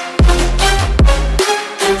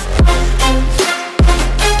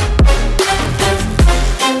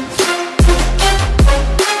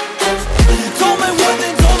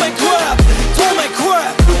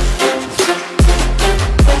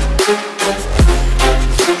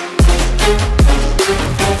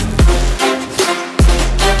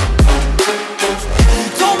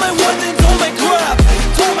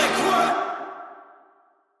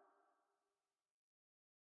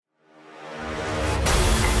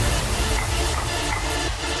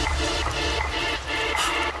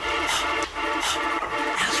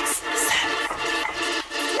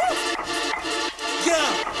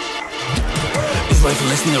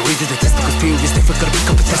 Listening to read the testicle feel this difficult to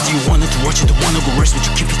become a test. You wanted to watch it, don't wanna go rest, but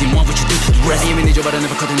you keep it in one, what you do to the rest. I am in a job, but I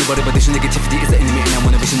never cut anybody, but this negativity is the enemy, and I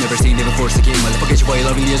wanna vision, never say, never force a game. I'll forget you while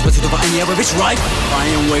loving years, but it's over, and you have a bitch, right? I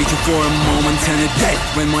am waiting for a moment and a day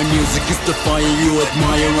when my music is the fire you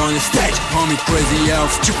admire on the stage. Call me crazy, yeah,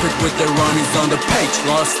 stupid with the rhymes on the page.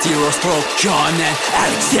 Lost heroes, Prokyon and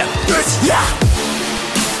Alixsep, bitch, yeah!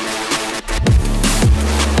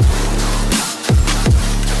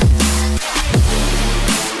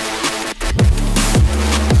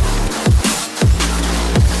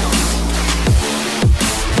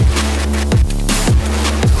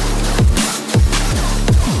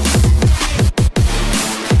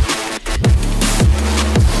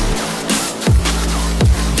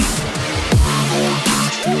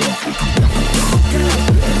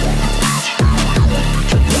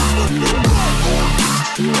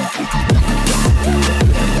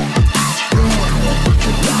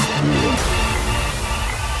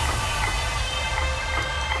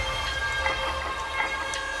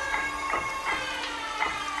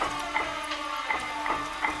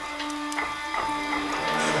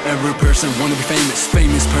 Every person wanna be famous.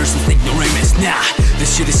 Famous person think no famous. Nah,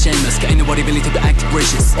 this shit is shameless. Ain't nobody willing to be active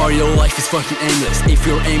gracious. Or your life is fucking aimless. If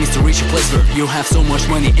your aim is to reach a place where you have so much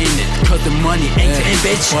money in it, cause the money ain't the aim,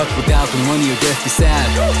 bitch. But without the money you're death be sad.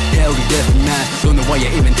 Hell you death be mad. Don't know why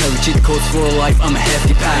I even tell you cheat codes for life. I'm a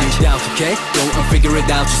hefty package. Doubt, okay? Go and figure it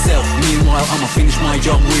out yourself. Meanwhile I'ma finish my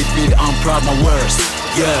job with beat. I'm proud my worst.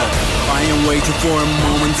 Yeah, I am waiting for a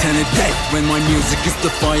moment and a day when my music is the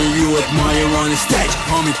fire you admire on the stage.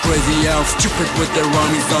 Homie crazy elf, stupid with the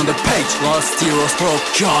rhymes on the page. Lost heroes,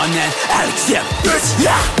 Prokyon and Alixsep, bitch,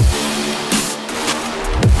 yeah!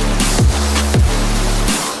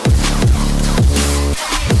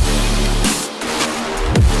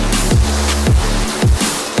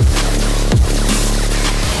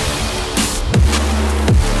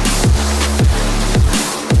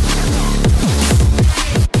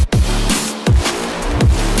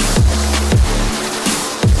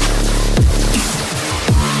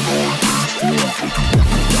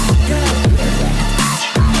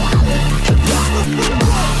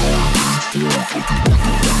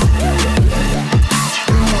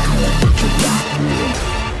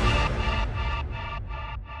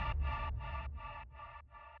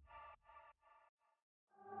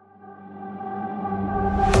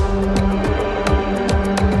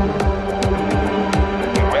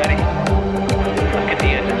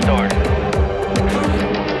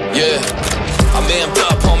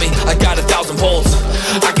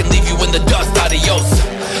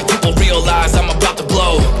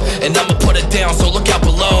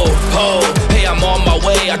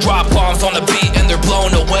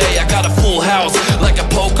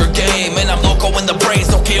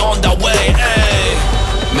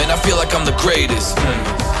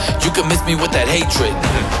 With that hatred,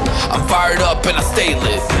 I'm fired up and I stay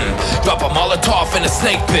lit. Drop a Molotov in a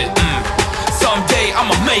snake pit. Someday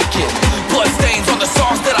I'ma make it. Blood stains on the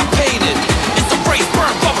songs that I painted. It's a race,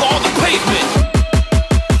 burn bubble on the pavement.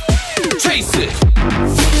 Chase it.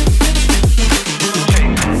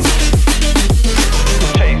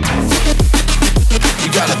 You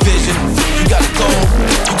got a vision, you got a goal,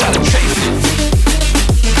 you gotta chase it.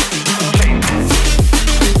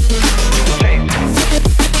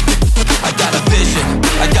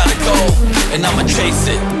 I gotta go, and I'ma chase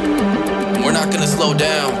it. We're not gonna slow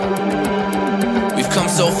down. We've come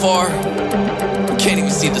so far, we can't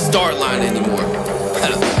even see the start line anymore.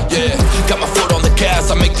 Yeah, got my foot on the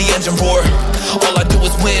gas, I make the engine roar. All I do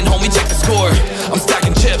is win, homie, check the score. I'm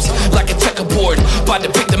stacking chips like a checkerboard by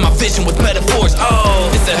depicting my vision with metaphors.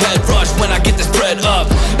 Oh, it's a head rush when I get this bread up.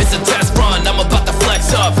 It's a test run, I'm about to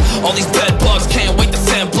flex up. All these bed bugs can't wait to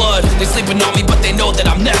send blood. They sleeping on me, but they know that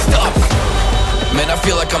I'm next up. Man, I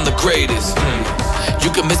feel like I'm the greatest.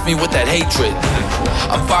 You can miss me with that hatred.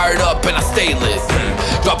 I'm fired up and I stay lit.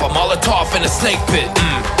 Drop a Molotov in a snake pit.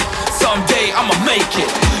 Someday I'ma make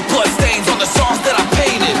it. Blood stains on the songs that I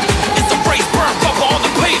painted. It's a race, burn bubble on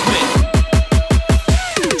the pavement.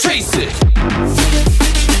 Chase it.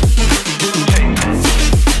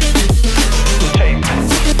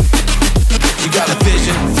 You got a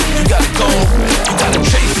vision, you got a goal, you gotta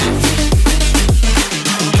chase it.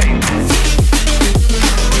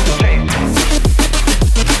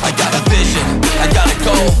 I gotta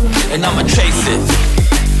go, and I'ma chase it.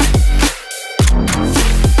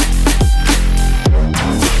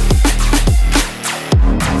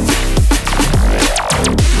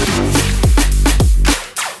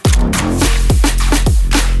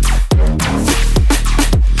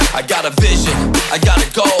 I got a vision, I gotta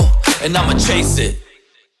go, and I'ma chase it.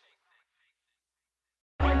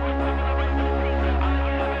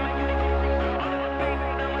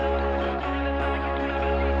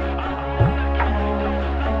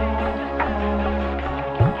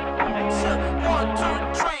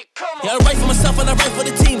 Yeah, I write for myself and I write for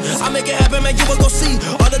the team. I make it happen, man, you will go see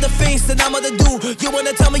all of the things that I'm gonna do. You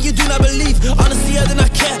wanna tell me you do not believe? Honestly, I do not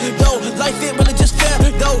care, though. Life ain't really just fair,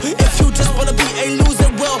 though. If you just wanna be a loser,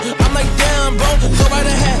 well, I'm like, damn, bro, go right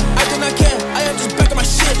ahead. I do not care, I am just back on my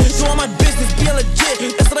shit. Doing my business, being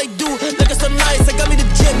legit. That's what I do, like it's so nice, I got me the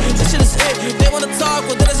gym. This shit is it, they wanna talk,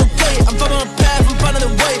 well, that is okay. I'm following my path, I'm finding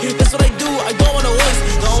the way. That's what I do, I don't wanna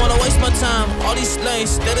waste my time. All these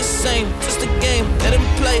lanes, they're the same, just a game, let them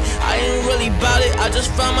play. I ain't really about it, I just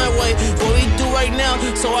found my way. What we do right now,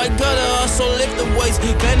 so I gotta also lift the weights.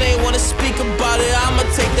 Man, they wanna speak about it, I'ma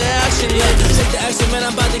take the action, yeah. Take the action, man,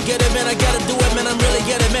 I'm about to get it, man, I gotta do it, man, I'm really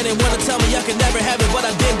getting it, man. They wanna tell me I can never have it, but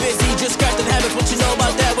I've been busy, just crafting habits. What you know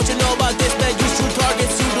about that, what you know about this, man? You shoot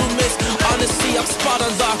targets, you do miss. Honestly, I'm spot on,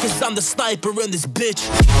 cause I'm the sniper in this bitch.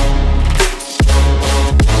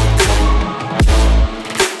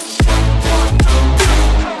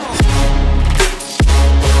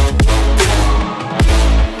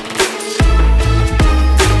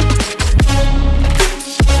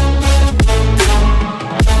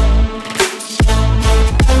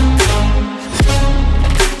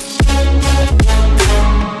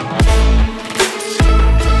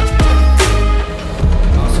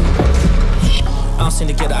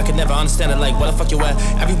 where the fuck you at?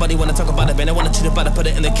 Everybody wanna talk about it, man, I wanna cheat about it, put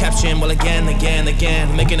it in the caption. Well, again,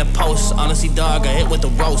 making a post. Honestly, dog, I hit with the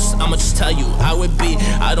roast. I'ma just tell you how it be.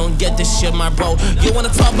 I don't get this shit, my bro. You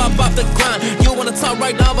wanna talk about the grind, you wanna talk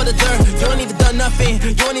right now about the dirt. You ain't even done nothing,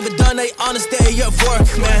 you ain't even done a honest day of work,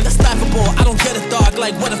 man. That's laughable, I don't get it, dog.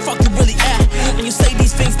 Like, where the fuck you really at? And you say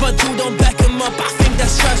these things, but you don't back them up. I think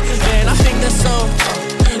that's trash, man, I think that's so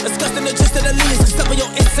disgusting, it's just at the least. Except for your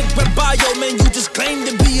Instagram bio, man, you just claim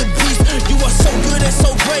to be a beast. You are so good and so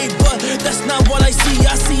great, but that's not what I see.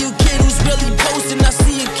 I see a kid who's really posting, I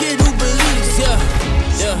see a kid who believes,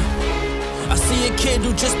 yeah. I see a kid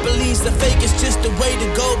who just believes the fake is just the way to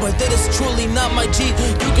go, but that is truly not my G.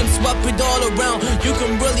 You can swap it all around, you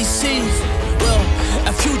can really see, well,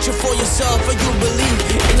 a future for yourself, or you believe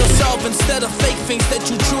in yourself instead of fake things that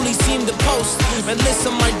you truly seem to post. Man,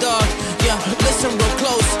 listen, my dog, yeah, listen real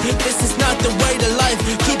close. This is not the way to life.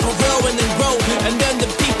 Keep it real and then grow, and then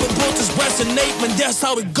the people will just resonate, man, that's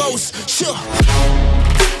how it goes. Sure.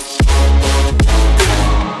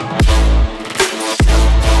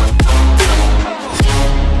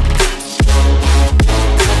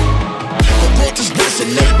 Just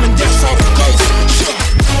resonate, man, that's how it goes. Sure.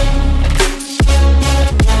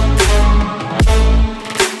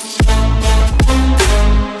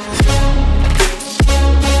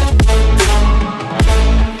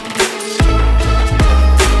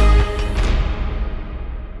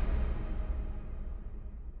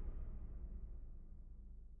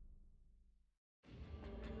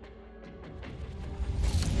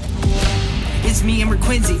 It's me and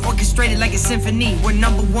Requenze, orchestrated like a symphony. We're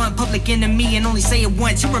 #1 public enemy and only say it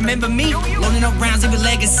once. You remember me? Loading up rounds of a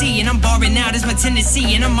legacy, and I'm barring out, it's my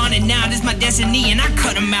tendency. And I'm on it now, this my destiny, and I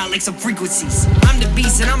cut them out like some frequencies. I'm the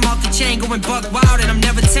beast and I'm off the chain, going buck wild, and I'm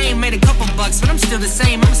never tame. Made a couple bucks, but I'm still the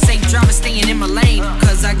same. I'm a safe driver, staying in my lane,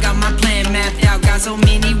 cause I got my plan mapped out. Got so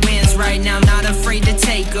many wins right now, not afraid to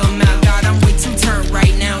take them out. God, I'm way too turned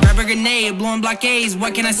right now. Grab a grenade, blowing blockades,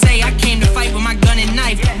 what can I say? I came to fight with my gun and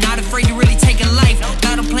knife, not afraid to really take a life.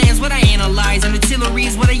 Got a plans, what I analyze, and artillery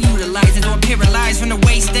is what I utilize. And don't paralyze from the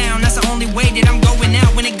waist down, that's the only way that I'm going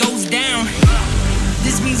out when it goes down.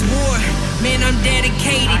 This means war, man, I'm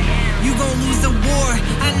dedicated. You gon' lose the war,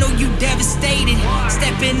 I know you devastated.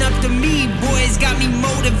 Stepping up to me, boys, got me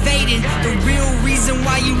motivated. The real reason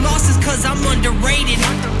why you lost is cause I'm underrated.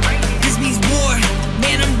 This means war,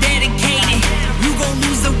 man, I'm dedicated. You gon'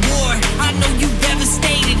 lose the war, I know you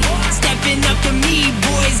devastated. Stepping up to me,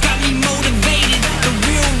 boys, got me motivated. The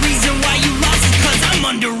real reason why you lost is cause I'm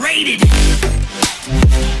underrated.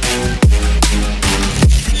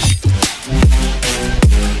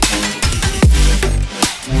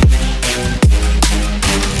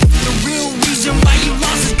 The real reason why you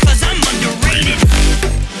lost is cause I'm underrated.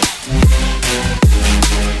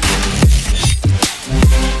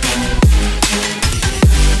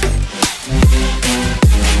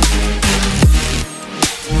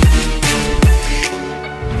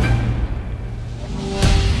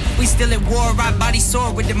 Still at war, right body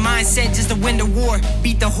sword with the mindset just to win the war.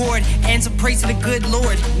 Beat the horde, answer praise to the good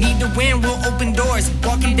Lord. Need to win, we'll open doors.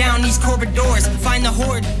 Walking down these corridors, find the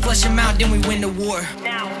horde, flush them out, then we win the war.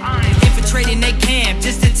 Now I'm infiltrating their camp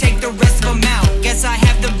just to take the rest of them out. Guess I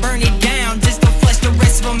have to burn it down just to flush the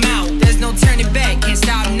rest of them out. There's no turning back, can't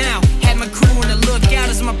stop now. Had my crew on the lookout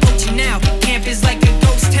as I'm approaching now. Camp is like a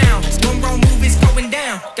ghost town, one wrong move is going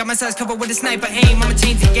down. Got my sides covered with a sniper aim, I'ma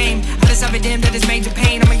change the game. I decided damn that is major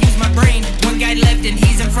pain, I'ma use my brain. One guy left and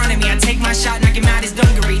he's in front of me. I take my shot, knock him out his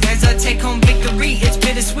dungaree. There's a take home victory, it's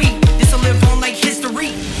bittersweet. This'll live on like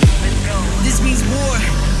history. This means war,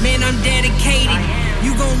 man, I'm dedicated.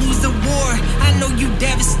 You gon' lose the war, I know you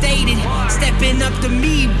devastated. Stepping up to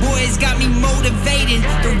me, boys, got me motivated.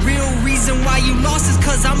 The real reason why you lost is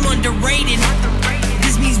cause I'm underrated.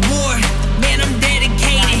 This means war, man, I'm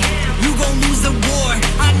dedicated. You gon' lose the war,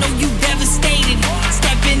 I know you devastated.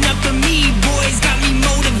 Stepping up to me, boys, got me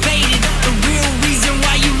motivated. The real reason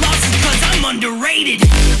why you lost is cause I'm underrated.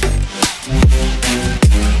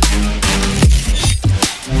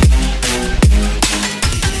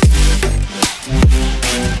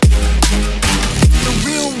 The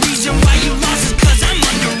real reason why you lost is cause I'm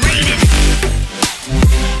underrated.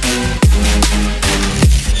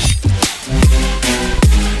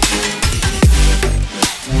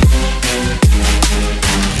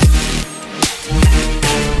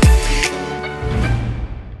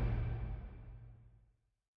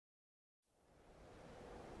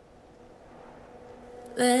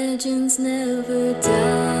 Legends never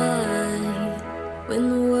die when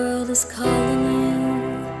the world is calling you.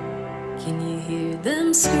 Can you hear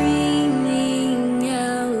them screaming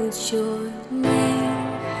out your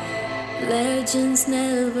name? Legends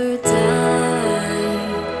never die.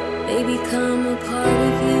 become a part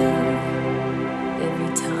of you.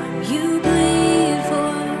 Every time you bleed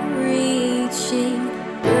for reaching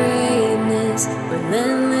greatness,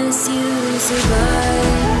 relentless you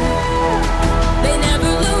survive. They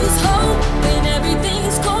never lose hope when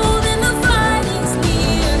everything's cold and the fighting's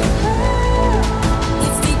near.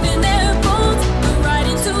 It's deep in their bones, but right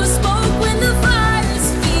into a smoke when the fire's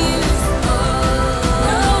fierce.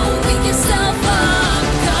 No, pick yourself up,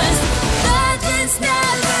 'cause legends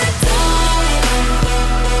never die.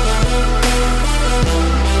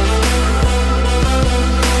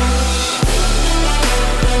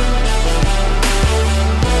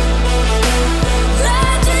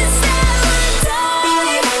 Legends never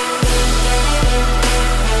die.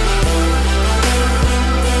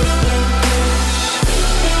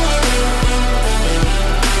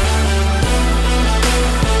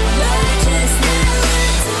 Legends never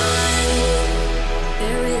die.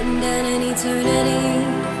 They're written down in eternity,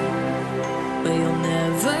 but you'll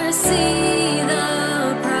never see the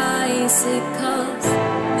price it costs.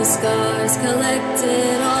 The scars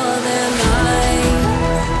collected all their